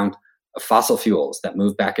 times the amount of fossil fuels that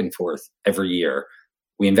move back and forth every year.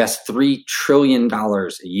 We invest $3 trillion a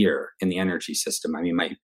year in the energy system. I mean,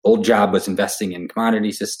 my old job was investing in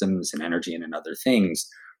commodity systems and energy and in other things.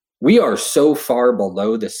 We are so far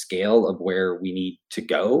below the scale of where we need to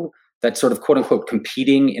go that sort of quote unquote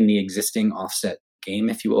competing in the existing offset game,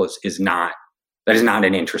 if you will, is not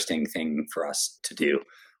an interesting thing for us to do.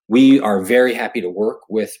 We are very happy to work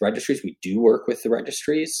with registries. We do work with the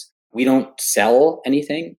registries. We don't sell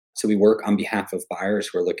anything. So we work on behalf of buyers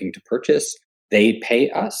who are looking to purchase. They pay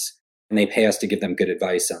us, and they pay us to give them good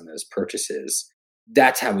advice on those purchases.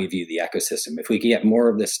 That's how we view the ecosystem. If we can get more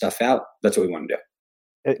of this stuff out, that's what we want to do.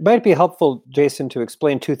 It might be helpful, Jason, to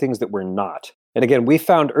explain 2 things that we're not. And again, we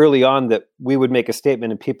found early on that we would make a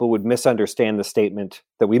statement and people would misunderstand the statement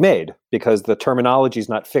that we made because the terminology is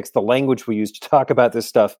not fixed. The language we use to talk about this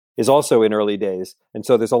stuff is also in early days. And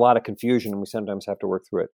so there's a lot of confusion and we sometimes have to work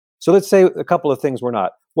through it. So let's say a couple of things we're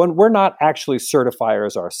not. One, we're not actually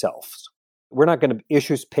certifiers ourselves. We're not going to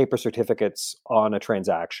issue paper certificates on a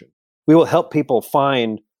transaction. We will help people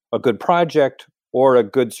find a good project or a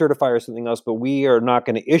good certifier or something else, but we are not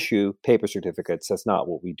going to issue paper certificates. That's not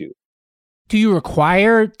what we do. Do you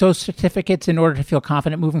require those certificates in order to feel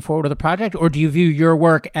confident moving forward with a project, or do you view your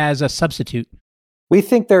work as a substitute? We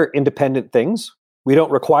think they're independent things. We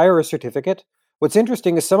don't require a certificate. What's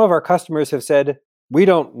interesting is some of our customers have said, we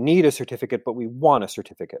don't need a certificate, but we want a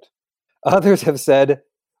certificate. Others have said,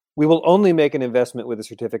 we will only make an investment with a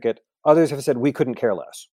certificate. Others have said, we couldn't care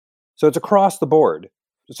less. So it's across the board.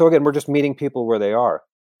 So again, we're just meeting people where they are.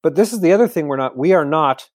 But this is the other thing we are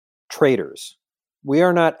not traders. We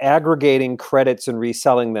are not aggregating credits and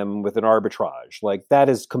reselling them with an arbitrage. Like, that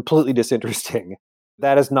is completely disinteresting.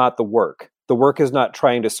 That is not the work. The work is not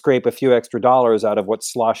trying to scrape a few extra dollars out of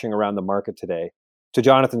what's sloshing around the market today. To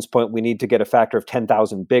Jonathan's point, we need to get a factor of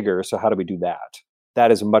 10,000 bigger. So how do we do that?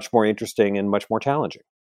 That is much more interesting and much more challenging.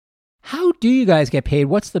 How do you guys get paid?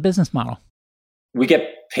 What's the business model? We get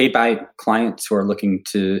paid by clients who are looking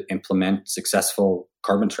to implement successful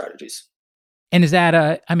carbon strategies. And is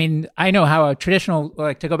that I know how a traditional,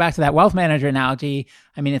 like, to go back to that wealth manager analogy,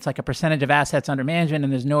 it's like a percentage of assets under management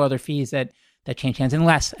and there's no other fees that change hands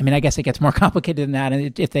unless, I guess it gets more complicated than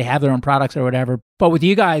that if they have their own products or whatever. But with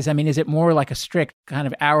you guys, is it more like a strict kind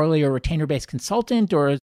of hourly or retainer-based consultant,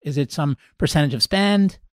 or is it some percentage of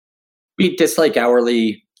spend? We dislike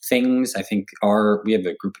hourly things. I think we have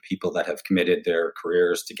a group of people that have committed their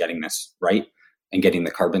careers to getting this right and getting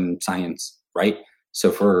the carbon science right. So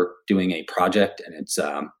if we're doing a project and it's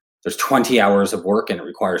there's 20 hours of work and it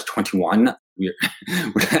requires 21,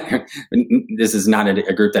 this is not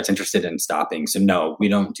a group that's interested in stopping. So no, we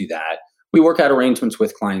don't do that. We work out arrangements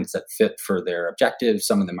with clients that fit for their objectives.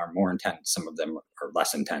 Some of them are more intense, some of them are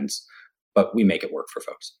less intense, but we make it work for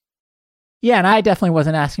folks. Yeah, and I definitely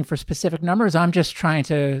wasn't asking for specific numbers. I'm just trying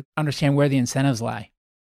to understand where the incentives lie.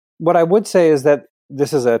 What I would say is that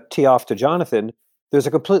this is a tee off to Jonathan. There's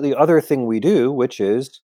a completely other thing we do, which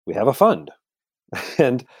is we have a fund.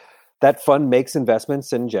 And that fund makes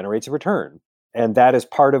investments and generates a return. And that is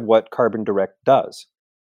part of what Carbon Direct does.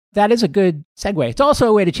 That is a good segue. It's also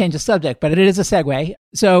a way to change the subject, but it is a segue.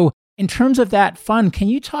 So in terms of that fund, can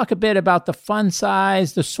you talk a bit about the fund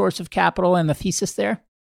size, the source of capital, and the thesis there?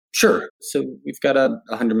 Sure. So we've got a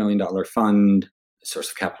 $100 million fund. The source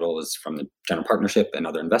of capital is from the general partnership and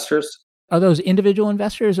other investors. Are those individual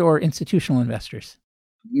investors or institutional investors?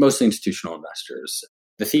 Mostly institutional investors.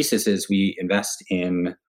 The thesis is we invest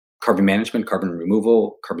in carbon management, carbon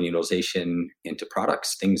removal, carbon utilization into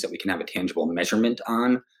products, things that we can have a tangible measurement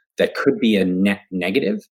on that could be a net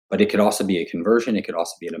negative, but it could also be a conversion. It could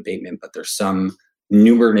also be an abatement, but there's some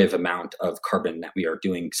numerative amount of carbon that we are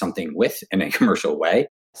doing something with in a commercial way.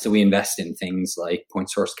 So we invest in things like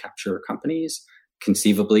point source capture companies,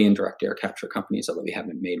 conceivably in direct air capture companies, although we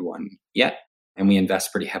haven't made one yet. And we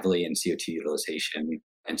invest pretty heavily in CO2 utilization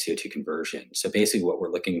and CO2 conversion. So basically what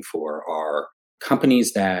we're looking for are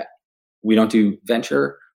companies that we don't do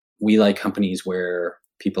venture. We like companies where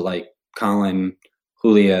people like Colin,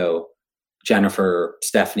 Julio, Jennifer,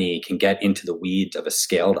 Stephanie can get into the weeds of a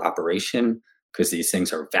scaled operation, because these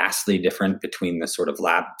things are vastly different between the sort of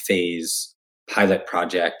lab phase pilot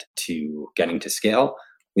project to getting to scale.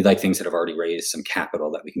 We like things that have already raised some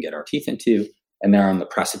capital that we can get our teeth into, and they're on the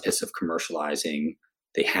precipice of commercializing.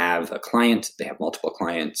 They have a client, they have multiple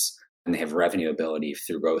clients, and they have revenue ability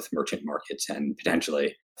through both merchant markets and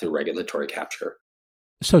potentially through regulatory capture.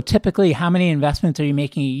 So typically, how many investments are you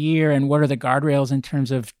making a year, and what are the guardrails in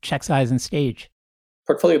terms of check size and stage?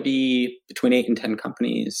 Portfolio would be between 8 and 10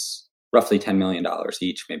 companies, roughly $10 million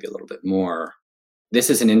each, maybe a little bit more. This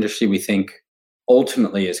is an industry we think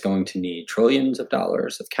ultimately is going to need trillions of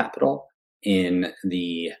dollars of capital in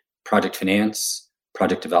the project finance,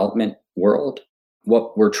 project development world.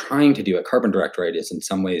 What we're trying to do at Carbon Direct, right, is in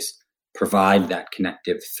some ways provide that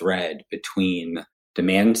connective thread between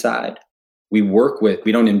demand side. We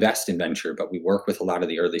don't invest in venture, but we work with a lot of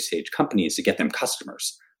the early stage companies to get them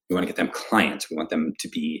customers. We want to get them clients. We want them to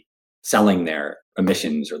be selling their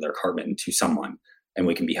emissions or their carbon to someone, and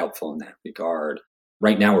we can be helpful in that regard.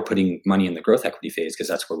 Right now, we're putting money in the growth equity phase because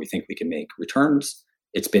that's where we think we can make returns.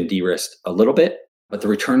 It's been de-risked a little bit, but the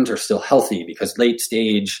returns are still healthy because late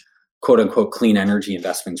stage, quote unquote, clean energy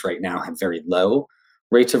investments right now have very low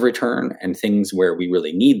rates of return, and things where we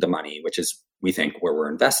really need the money, which is, we think, where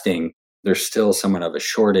we're investing, there's still somewhat of a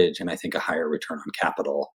shortage and I think a higher return on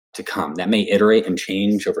capital to come. That may iterate and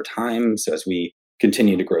change over time. So as we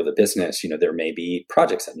continue to grow the business, there may be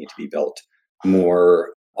projects that need to be built,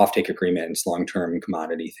 more offtake agreements, long-term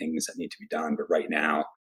commodity things that need to be done. But right now,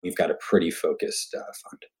 we've got a pretty focused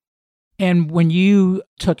fund. And when you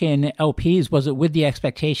took in LPs, was it with the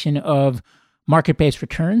expectation of market-based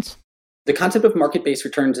returns? The concept of market-based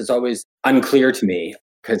returns is always unclear to me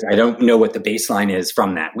because I don't know what the baseline is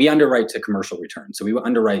from that. We underwrite to commercial returns. So we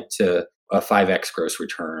underwrite to a 5x gross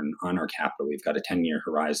return on our capital. We've got a 10-year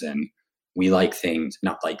horizon. We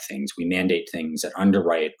we mandate things that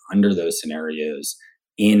underwrite under those scenarios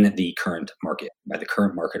in the current market. By the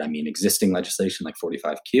current market, I mean existing legislation like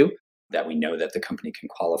 45Q that we know that the company can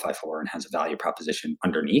qualify for and has a value proposition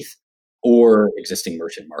underneath, or existing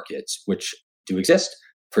merchant markets, which do exist,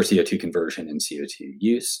 for CO2 conversion and CO2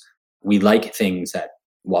 use. We like things that,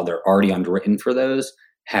 while they're already underwritten for those,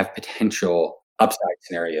 have potential upside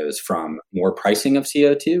scenarios from more pricing of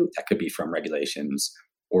CO2. That could be from regulations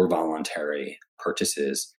or voluntary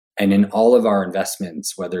purchases. And in all of our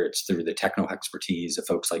investments, whether it's through the technical expertise of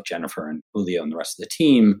folks like Jennifer and Julio and the rest of the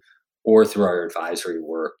team, or through our advisory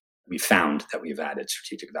work, we found that we've added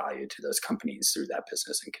strategic value to those companies through that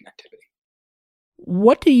business and connectivity.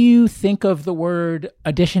 What do you think of the word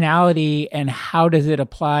additionality, and how does it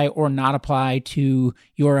apply or not apply to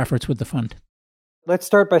your efforts with the fund? Let's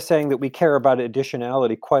start by saying that we care about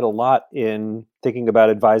additionality quite a lot in thinking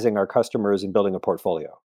about advising our customers and building a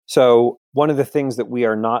portfolio. So one of the things that we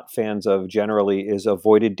are not fans of generally is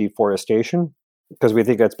avoided deforestation, because we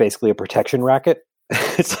think that's basically a protection racket.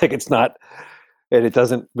 It's not, and it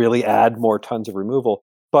doesn't really add more tons of removal.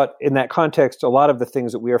 But in that context, a lot of the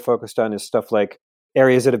things that we are focused on is stuff like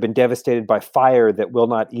areas that have been devastated by fire that will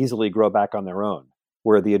not easily grow back on their own,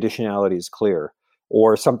 where the additionality is clear.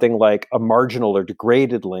 Or something like a marginal or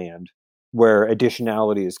degraded land where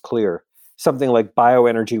additionality is clear. Something like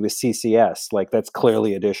bioenergy with CCS, like that's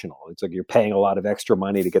clearly additional. It's like you're paying a lot of extra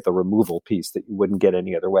money to get the removal piece that you wouldn't get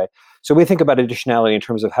any other way. So we think about additionality in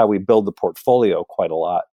terms of how we build the portfolio quite a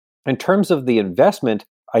lot. In terms of the investment,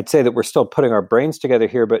 I'd say that we're still putting our brains together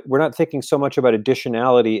here, but we're not thinking so much about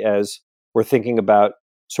additionality as we're thinking about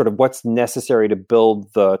sort of what's necessary to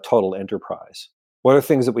build the total enterprise. What are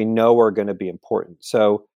things that we know are going to be important?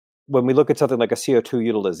 So when we look at something like a CO2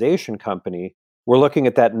 utilization company, we're looking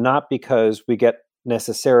at that not because we get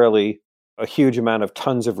necessarily a huge amount of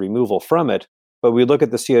tons of removal from it, but we look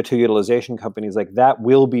at the CO2 utilization companies like that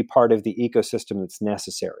will be part of the ecosystem that's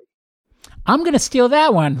necessary. I'm going to steal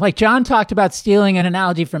that one. Like John talked about stealing an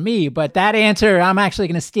analogy from me, but that answer I'm actually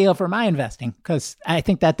going to steal for my investing, because I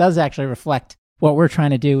think that does actually reflect what we're trying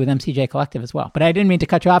to do with MCJ Collective as well. But I didn't mean to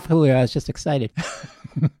cut you off, Julio. I was just excited.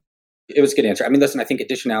 It was a good answer. I mean, listen, I think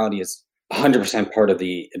additionality is 100% part of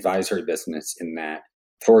the advisory business in that,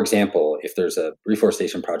 for example, if there's a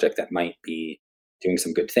reforestation project that might be doing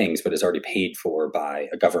some good things, but is already paid for by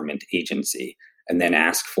a government agency, and then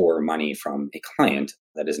ask for money from a client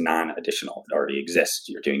that is non-additional, it already exists,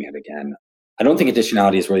 you're doing it again. I don't think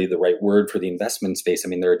additionality is really the right word for the investment space. I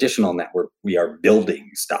mean, they're additional in that we are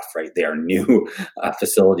building stuff, right? They are new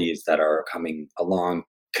facilities that are coming along.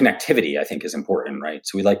 Connectivity, I think, is important, right?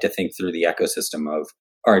 So we like to think through the ecosystem of,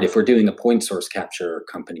 all right, if we're doing a point source capture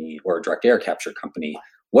company or a direct air capture company,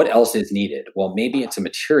 what else is needed? Well, maybe it's a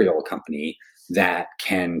material company that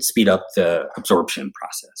can speed up the absorption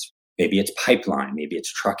process. Maybe it's pipeline, maybe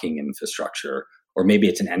it's trucking infrastructure, or maybe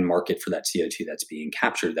it's an end market for that CO2 that's being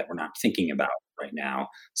captured that we're not thinking about right now.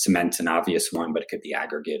 Cement's an obvious one, but it could be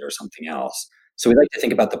aggregate or something else. So we like to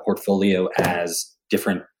think about the portfolio as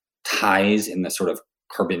different ties in the sort of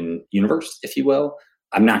carbon universe, if you will.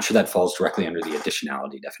 I'm not sure that falls directly under the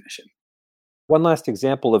additionality definition. One last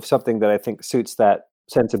example of something that I think suits that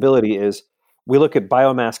sensibility is we look at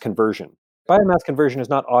biomass conversion. Biomass conversion is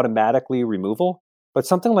not automatically removal, but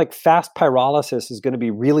something like fast pyrolysis is going to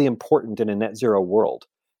be really important in a net zero world.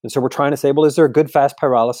 And so we're trying to say, well, is there a good fast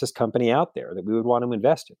pyrolysis company out there that we would want to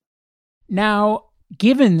invest in? Now,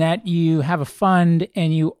 given that you have a fund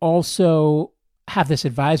and you also have this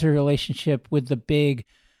advisory relationship with the big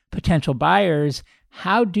potential buyers,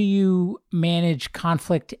 how do you manage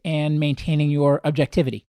conflict and maintaining your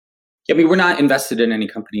objectivity? Yeah, I mean, we're not invested in any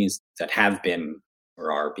companies that have been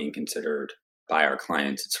or are being considered by our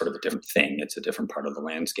clients. It's sort of a different thing. It's a different part of the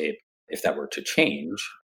landscape. If that were to change,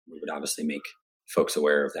 we would obviously make folks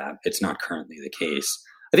aware of that. It's not currently the case.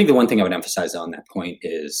 I think the one thing I would emphasize on that point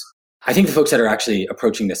is I think the folks that are actually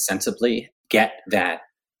approaching this sensibly get that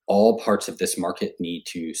all parts of this market need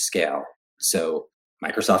to scale. So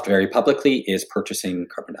Microsoft very publicly is purchasing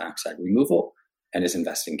carbon dioxide removal and is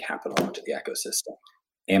investing capital into the ecosystem.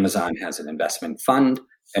 Amazon has an investment fund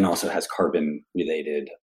and also has carbon-related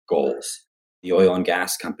goals. The oil and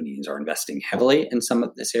gas companies are investing heavily in some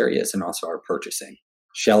of these areas and also are purchasing.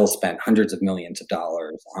 Shell spent hundreds of millions of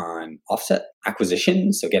dollars on offset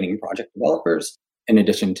acquisitions, so getting project developers, in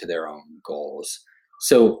addition to their own goals.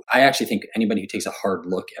 So I actually think anybody who takes a hard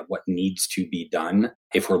look at what needs to be done,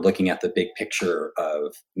 if we're looking at the big picture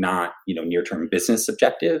of not, near-term business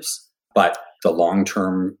objectives, but the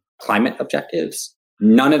long-term climate objectives,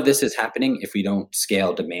 none of this is happening if we don't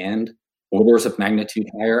scale demand orders of magnitude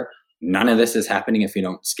higher. None of this is happening if we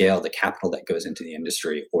don't scale the capital that goes into the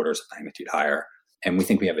industry orders of magnitude higher. And we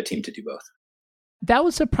think we have a team to do both. That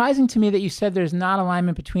was surprising to me that you said there's not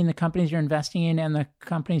alignment between the companies you're investing in and the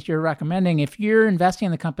companies you're recommending. If you're investing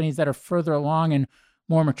in the companies that are further along and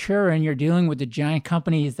more mature and you're dealing with the giant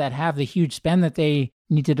companies that have the huge spend that they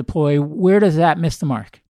need to deploy. Where does that miss the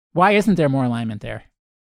mark? Why isn't there more alignment there?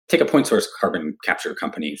 Take a point source carbon capture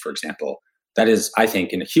company, for example. That is, I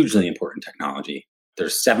think, a hugely important technology.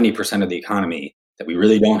 There's 70% of the economy that we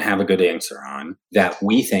really don't have a good answer on, that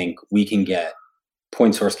we think we can get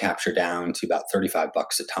point source capture down to about $35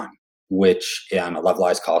 a ton, which on a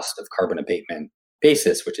levelized cost of carbon abatement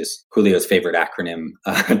basis, which is Julio's favorite acronym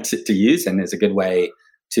to use and is a good way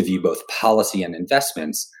to view both policy and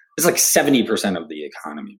investments, is like 70% of the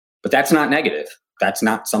economy. But that's not negative. That's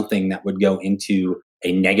not something that would go into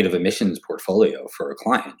a negative emissions portfolio for a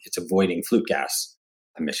client. It's avoiding flue gas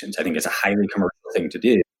emissions. I think it's a highly commercial thing to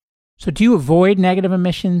do. So do you avoid negative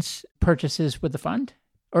emissions purchases with the fund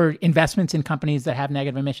or investments in companies that have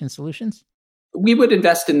negative emission solutions? We would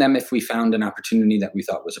invest in them if we found an opportunity that we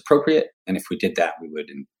thought was appropriate. And if we did that, we would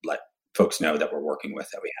let folks know that we're working with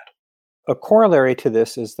that we had. A corollary to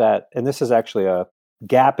this is that, and this is actually a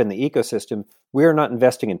gap in the ecosystem, we are not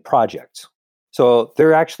investing in projects. So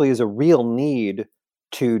there actually is a real need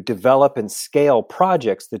to develop and scale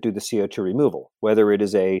projects that do the CO2 removal, whether it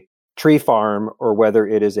is a tree farm or whether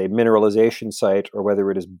it is a mineralization site or whether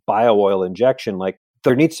it is bio-oil injection. Like,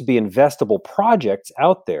 there needs to be investable projects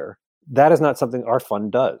out there. That is not something our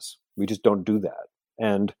fund does. We just don't do that.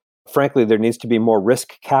 And frankly, there needs to be more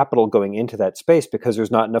risk capital going into that space because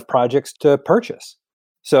there's not enough projects to purchase.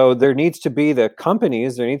 So there needs to be the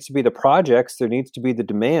companies, there needs to be the projects, there needs to be the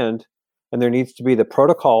demand, and there needs to be the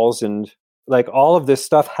protocols, and like all of this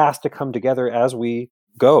stuff has to come together as we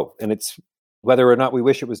go. And it's whether or not we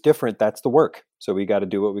wish it was different, that's the work. So we got to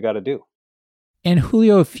do what we got to do. And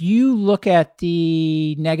Julio, if you look at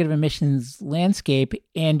the negative emissions landscape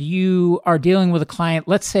and you are dealing with a client,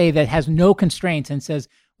 let's say, that has no constraints and says,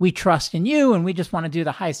 we trust in you and we just want to do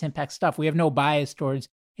the highest impact stuff. We have no bias towards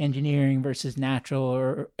engineering versus natural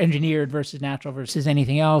or engineered versus natural versus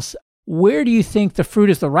anything else. Where do you think the fruit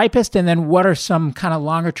is the ripest? And then what are some kind of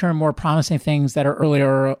longer term, more promising things that are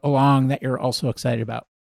earlier along that you're also excited about?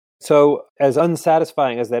 So as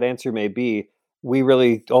unsatisfying as that answer may be, we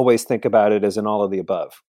really always think about it as an all of the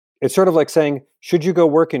above. It's sort of like saying, should you go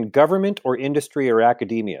work in government or industry or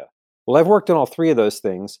academia? Well, I've worked in all three of those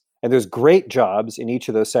things, and there's great jobs in each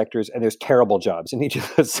of those sectors, and there's terrible jobs in each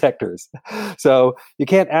of those sectors. So you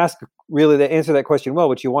can't ask really to answer that question well.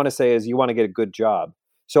 What you want to say is you want to get a good job.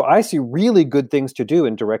 So I see really good things to do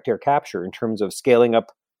in direct air capture in terms of scaling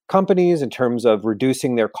up companies, in terms of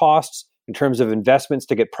reducing their costs, in terms of investments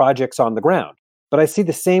to get projects on the ground. But I see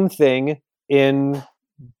the same thing in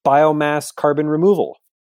biomass carbon removal.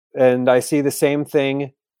 And I see the same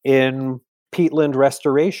thing in peatland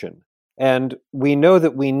restoration. And we know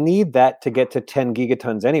that we need that to get to 10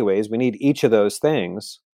 gigatons anyways. We need each of those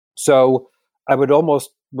things. So I would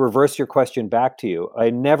almost reverse your question back to you. I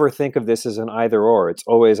never think of this as an either or. It's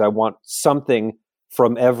always, I want something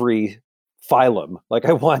from every phylum. Like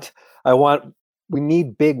we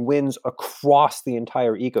need big wins across the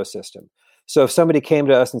entire ecosystem. So if somebody came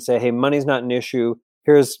to us and say, hey, money's not an issue,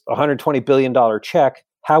 here's a $120 billion check,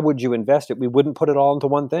 how would you invest it? We wouldn't put it all into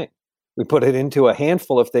one thing. We put it into a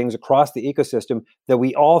handful of things across the ecosystem that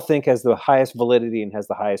we all think has the highest validity and has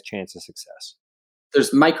the highest chance of success.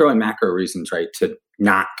 There's micro and macro reasons, right, to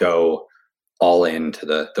not go all into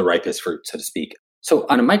the ripest fruit, so to speak. So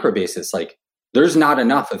on a micro basis, like, there's not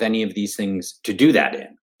enough of any of these things to do that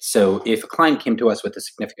in. So if a client came to us with a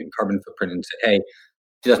significant carbon footprint and said, hey,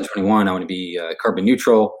 2021, I want to be carbon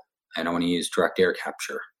neutral and I want to use direct air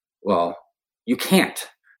capture. Well, you can't.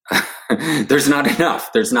 There's not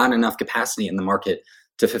enough. There's not enough capacity in the market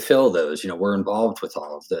to fulfill those. We're involved with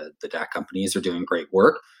all of the DAC companies. They're doing great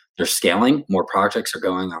work. They're scaling. More projects are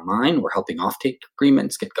going online. We're helping offtake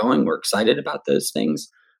agreements get going. We're excited about those things.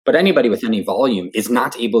 But anybody with any volume is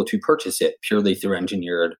not able to purchase it purely through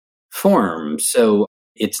engineered form. So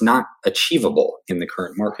it's not achievable in the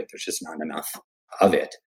current market. There's just not enough of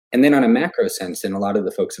it. And then on a macro sense, and a lot of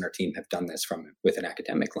the folks in our team have done this with an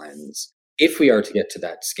academic lens, if we are to get to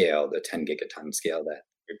that scale, the 10 gigaton scale that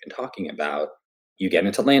we've been talking about, you get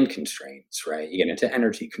into land constraints, right? You get into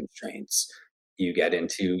energy constraints. You get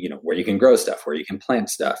into, where you can grow stuff, where you can plant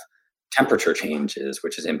stuff, temperature changes,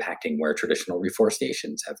 which is impacting where traditional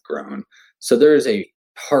reforestations have grown. So there is a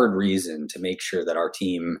hard reason to make sure that our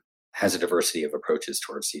team has a diversity of approaches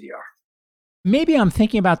towards CDR. Maybe I'm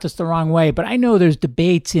thinking about this the wrong way, but I know there's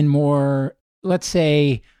debates in more, let's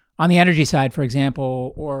say, on the energy side, for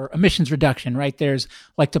example, or emissions reduction, right? There's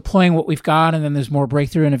like deploying what we've got, and then there's more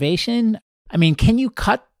breakthrough innovation. I mean, can you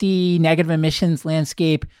cut the negative emissions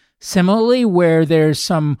landscape similarly, where there's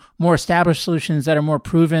some more established solutions that are more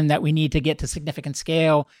proven that we need to get to significant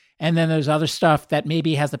scale, and then there's other stuff that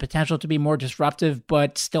maybe has the potential to be more disruptive,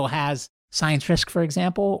 but still has science risk, for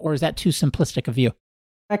example, or is that too simplistic a view?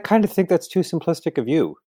 I kind of think that's too simplistic a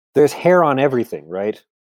view. There's hair on everything, right?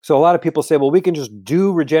 So a lot of people say, well, we can just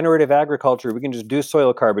do regenerative agriculture. We can just do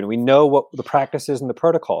soil carbon. We know what the practices and the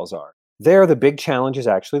protocols are. There, the big challenge is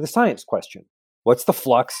actually the science question. What's the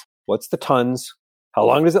flux? What's the tons? How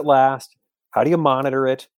long does it last? How do you monitor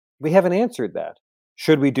it? We haven't answered that.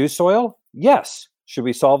 Should we do soil? Yes. Should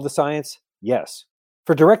we solve the science? Yes.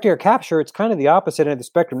 For direct air capture, it's kind of the opposite end of the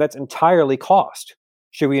spectrum. That's entirely cost.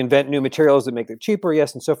 Should we invent new materials that make it cheaper?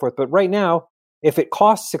 Yes, and so forth. But right now, if it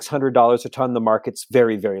costs $600 a ton, the market's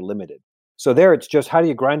very, very limited. So there, it's just how do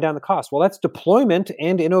you grind down the cost? Well, that's deployment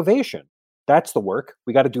and innovation. That's the work.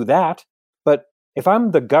 We got to do that. But if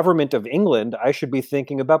I'm the government of England, I should be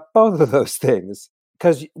thinking about both of those things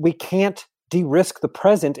because we can't de-risk the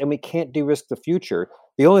present and we can't de-risk the future.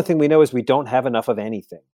 The only thing we know is we don't have enough of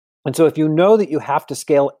anything. And so if you know that you have to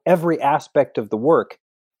scale every aspect of the work,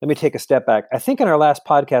 let me take a step back. I think in our last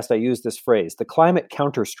podcast, I used this phrase, the climate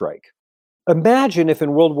counterstrike. Imagine if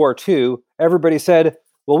in World War II, everybody said,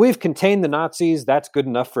 well, we've contained the Nazis. That's good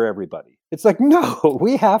enough for everybody. It's like, no,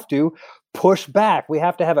 we have to push back. We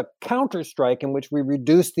have to have a counterstrike in which we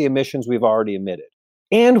reduce the emissions we've already emitted.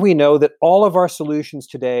 And we know that all of our solutions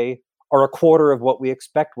today are a quarter of what we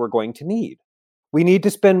expect we're going to need. We need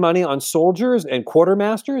to spend money on soldiers and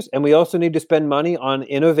quartermasters, and we also need to spend money on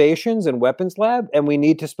innovations and weapons lab, and we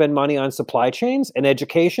need to spend money on supply chains and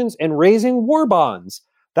educations and raising war bonds.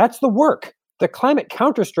 That's the work. The climate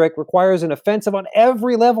counterstrike requires an offensive on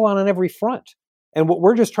every level and on every front. And what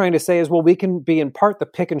we're just trying to say is, well, we can be in part the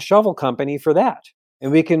pick and shovel company for that.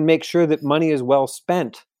 And we can make sure that money is well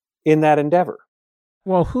spent in that endeavor.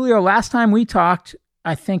 Well, Julio, last time we talked,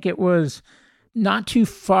 I think it was not too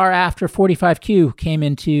far after 45Q came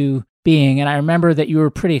into being. And I remember that you were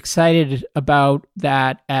pretty excited about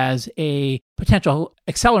that as a potential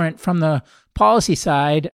accelerant from the policy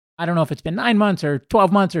side. I don't know if it's been 9 months or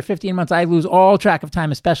 12 months or 15 months. I lose all track of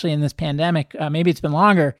time, especially in this pandemic. Maybe it's been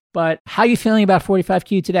longer. But how are you feeling about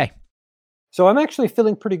 45Q today? So I'm actually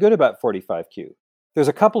feeling pretty good about 45Q. There's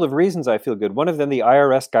a couple of reasons I feel good. One of them, the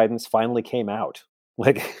IRS guidance finally came out.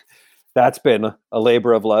 That's been a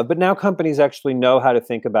labor of love. But now companies actually know how to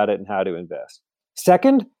think about it and how to invest.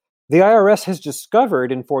 Second, the IRS has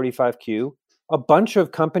discovered in 45Q a bunch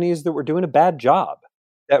of companies that were doing a bad job,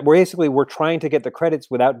 that basically were trying to get the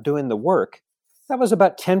credits without doing the work. That was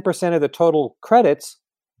about 10% of the total credits.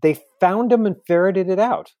 They found them and ferreted it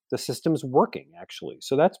out. The system's working, actually.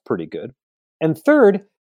 So that's pretty good. And third,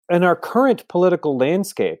 in our current political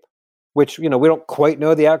landscape, which, we don't quite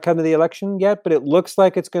know the outcome of the election yet, but it looks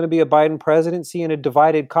like it's going to be a Biden presidency and a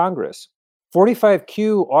divided Congress.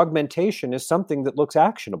 45Q augmentation is something that looks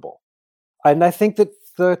actionable. And I think that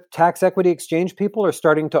the tax equity exchange people are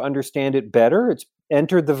starting to understand it better. It's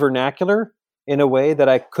entered the vernacular in a way that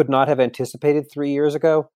I could not have anticipated 3 years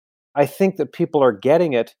ago. I think that people are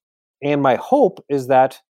getting it. And my hope is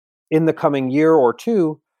that in the coming year or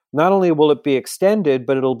two, not only will it be extended,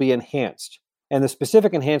 but it'll be enhanced. And the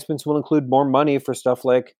specific enhancements will include more money for stuff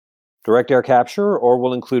like direct air capture, or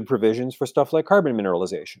will include provisions for stuff like carbon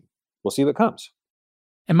mineralization. We'll see what comes.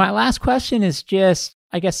 And my last question is just,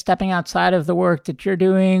 I guess, stepping outside of the work that you're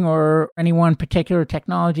doing or any one particular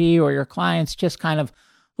technology or your clients, just kind of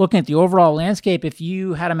looking at the overall landscape. If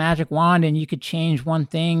you had a magic wand and you could change one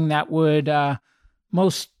thing that would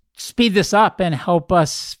most speed this up and help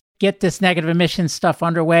us get this negative emissions stuff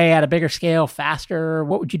underway at a bigger scale faster,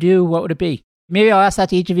 what would you do? What would it be? Maybe I'll ask that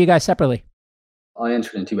to each of you guys separately. I'll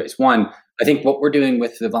answer it in two ways. One, I think what we're doing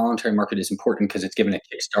with the voluntary market is important because it's given a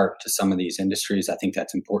kickstart to some of these industries. I think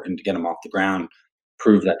that's important to get them off the ground,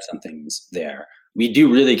 prove that something's there. We do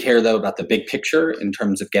really care, though, about the big picture in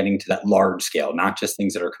terms of getting to that large scale, not just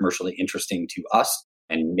things that are commercially interesting to us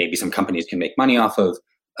and maybe some companies can make money off of,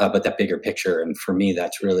 but that bigger picture. And for me,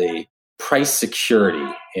 that's really price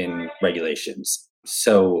security in regulations.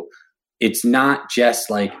 So it's not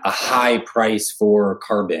just like a high price for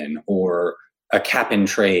carbon or a cap and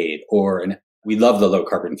trade we love the low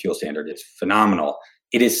carbon fuel standard. It's phenomenal.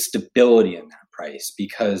 It is stability in that price,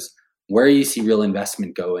 because where you see real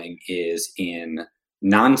investment going is in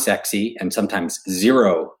non-sexy and sometimes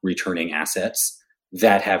zero returning assets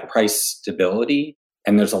that have price stability.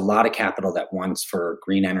 And there's a lot of capital that wants for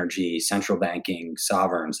green energy, central banking,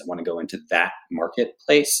 sovereigns that want to go into that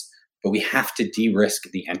marketplace. But we have to de-risk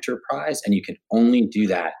the enterprise, and you can only do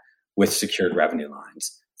that with secured revenue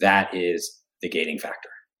lines. That is the gating factor.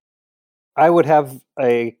 I would have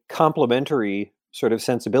a complementary sort of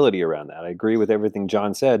sensibility around that. I agree with everything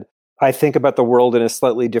John said. I think about the world in a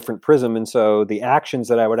slightly different prism, and so the actions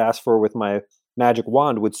that I would ask for with my magic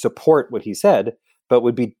wand would support what he said, but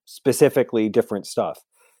would be specifically different stuff.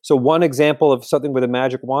 So one example of something with a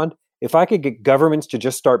magic wand, if I could get governments to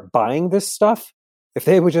just start buying this stuff, if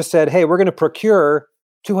they would just said, hey, we're going to procure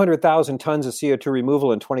 200,000 tons of CO2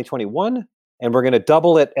 removal in 2021, and we're going to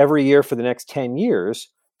double it every year for the next 10 years,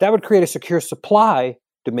 that would create a secure supply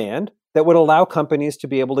demand that would allow companies to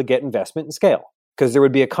be able to get investment and scale, because there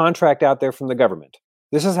would be a contract out there from the government.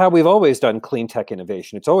 This is how we've always done clean tech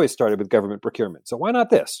innovation. It's always started with government procurement. So why not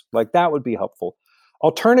this? Like, that would be helpful.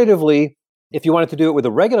 Alternatively, if you wanted to do it with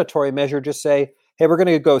a regulatory measure, just say, hey, we're going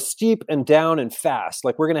to go steep and down and fast.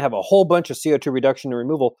 Like, we're going to have a whole bunch of CO2 reduction and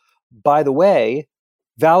removal. By the way,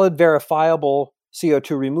 valid, verifiable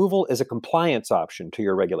CO2 removal is a compliance option to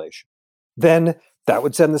your regulation. Then that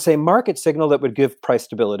would send the same market signal that would give price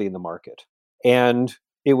stability in the market. And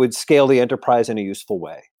it would scale the enterprise in a useful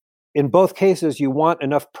way. In both cases, you want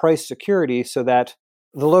enough price security so that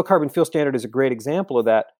the low carbon fuel standard is a great example of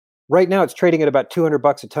that. Right now, it's trading at about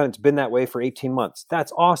 $200 a ton. It's been that way for 18 months.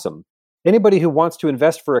 That's awesome. Anybody who wants to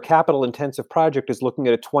invest for a capital intensive project is looking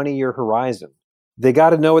at a 20-year horizon. They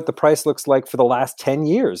got to know what the price looks like for the last 10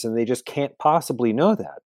 years, and they just can't possibly know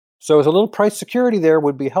that. So a little price security there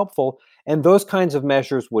would be helpful, and those kinds of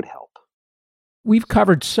measures would help. We've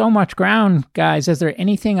covered so much ground, guys. Is there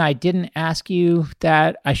anything I didn't ask you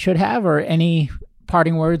that I should have, or any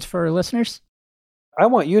parting words for listeners? I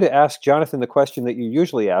want you to ask Jonathan the question that you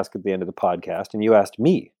usually ask at the end of the podcast, and you asked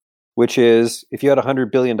me, which is, if you had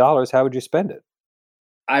 $100 billion, how would you spend it?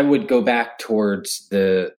 I would go back towards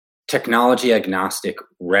the technology agnostic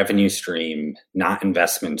revenue stream, not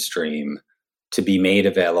investment stream, to be made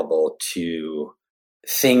available to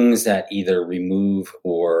things that either remove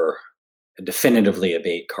or definitively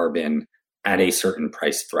abate carbon at a certain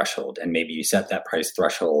price threshold. And maybe you set that price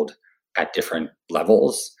threshold at different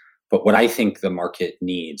levels. But what I think the market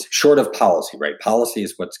needs, short of policy, right? Policy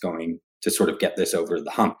is what's going to sort of get this over the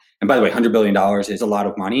hump. And by the way, $100 billion is a lot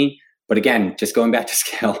of money. But again, just going back to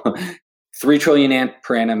scale, $3 trillion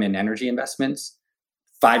per annum in energy investments,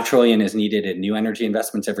 $5 trillion is needed in new energy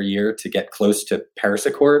investments every year to get close to Paris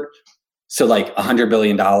Accord. So like $100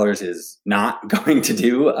 billion is not going to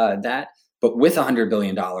do that. But with $100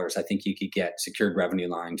 billion, I think you could get secured revenue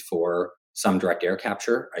lines for some direct air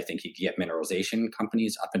capture. I think you could get mineralization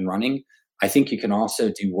companies up and running. I think you can also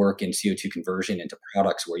do work in CO2 conversion into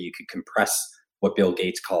products where you could compress what Bill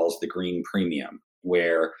Gates calls the green premium,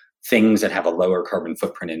 where things that have a lower carbon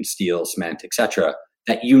footprint in steel, cement, et cetera,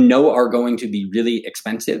 that you know are going to be really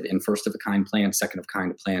expensive in first of a kind plants, second of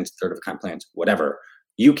kind plants, third of a kind plants, whatever,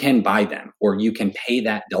 you can buy them, or you can pay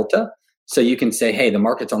that delta. So you can say, hey, the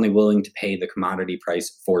market's only willing to pay the commodity price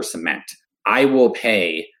for cement. I will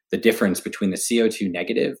pay the difference between the CO2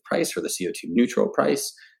 negative price or the CO2 neutral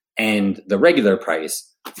price and the regular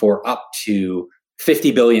price for up to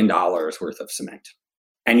 $50 billion worth of cement.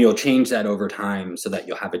 And you'll change that over time so that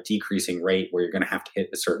you'll have a decreasing rate where you're going to have to hit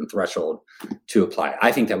a certain threshold to apply.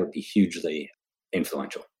 I think that would be hugely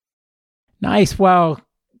influential. Nice. Well,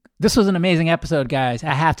 this was an amazing episode, guys.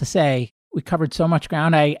 I have to say, we covered so much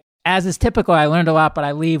ground. As is typical, I learned a lot, but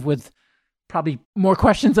I leave with probably more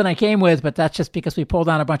questions than I came with, but that's just because we pulled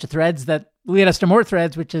on a bunch of threads that lead us to more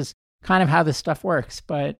threads, which is kind of how this stuff works.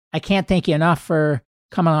 But I can't thank you enough for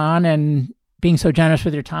coming on and being so generous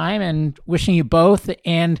with your time, and wishing you both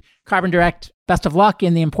and Carbon Direct best of luck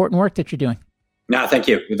in the important work that you're doing. No, thank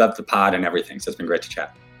you. We love the pod and everything, so it's been great to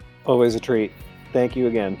chat. Always a treat. Thank you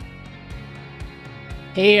again.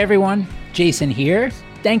 Hey everyone, Jason here.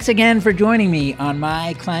 Thanks again for joining me on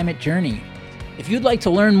my climate journey. If you'd like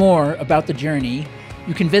to learn more about the journey,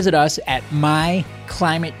 you can visit us at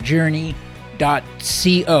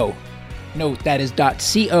myclimatejourney.co. Note that is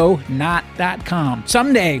 .co, not .com.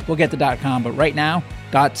 Someday we'll get the .com, but right now,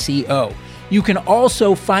 .co. You can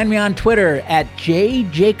also find me on Twitter at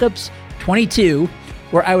jjacobs22,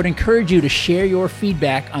 where I would encourage you to share your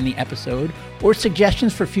feedback on the episode or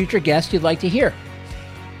suggestions for future guests you'd like to hear.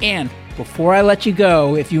 And before I let you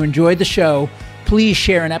go, if you enjoyed the show, please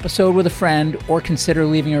share an episode with a friend or consider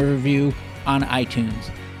leaving a review on iTunes.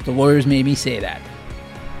 The lawyers made me say that.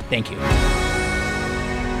 Thank you.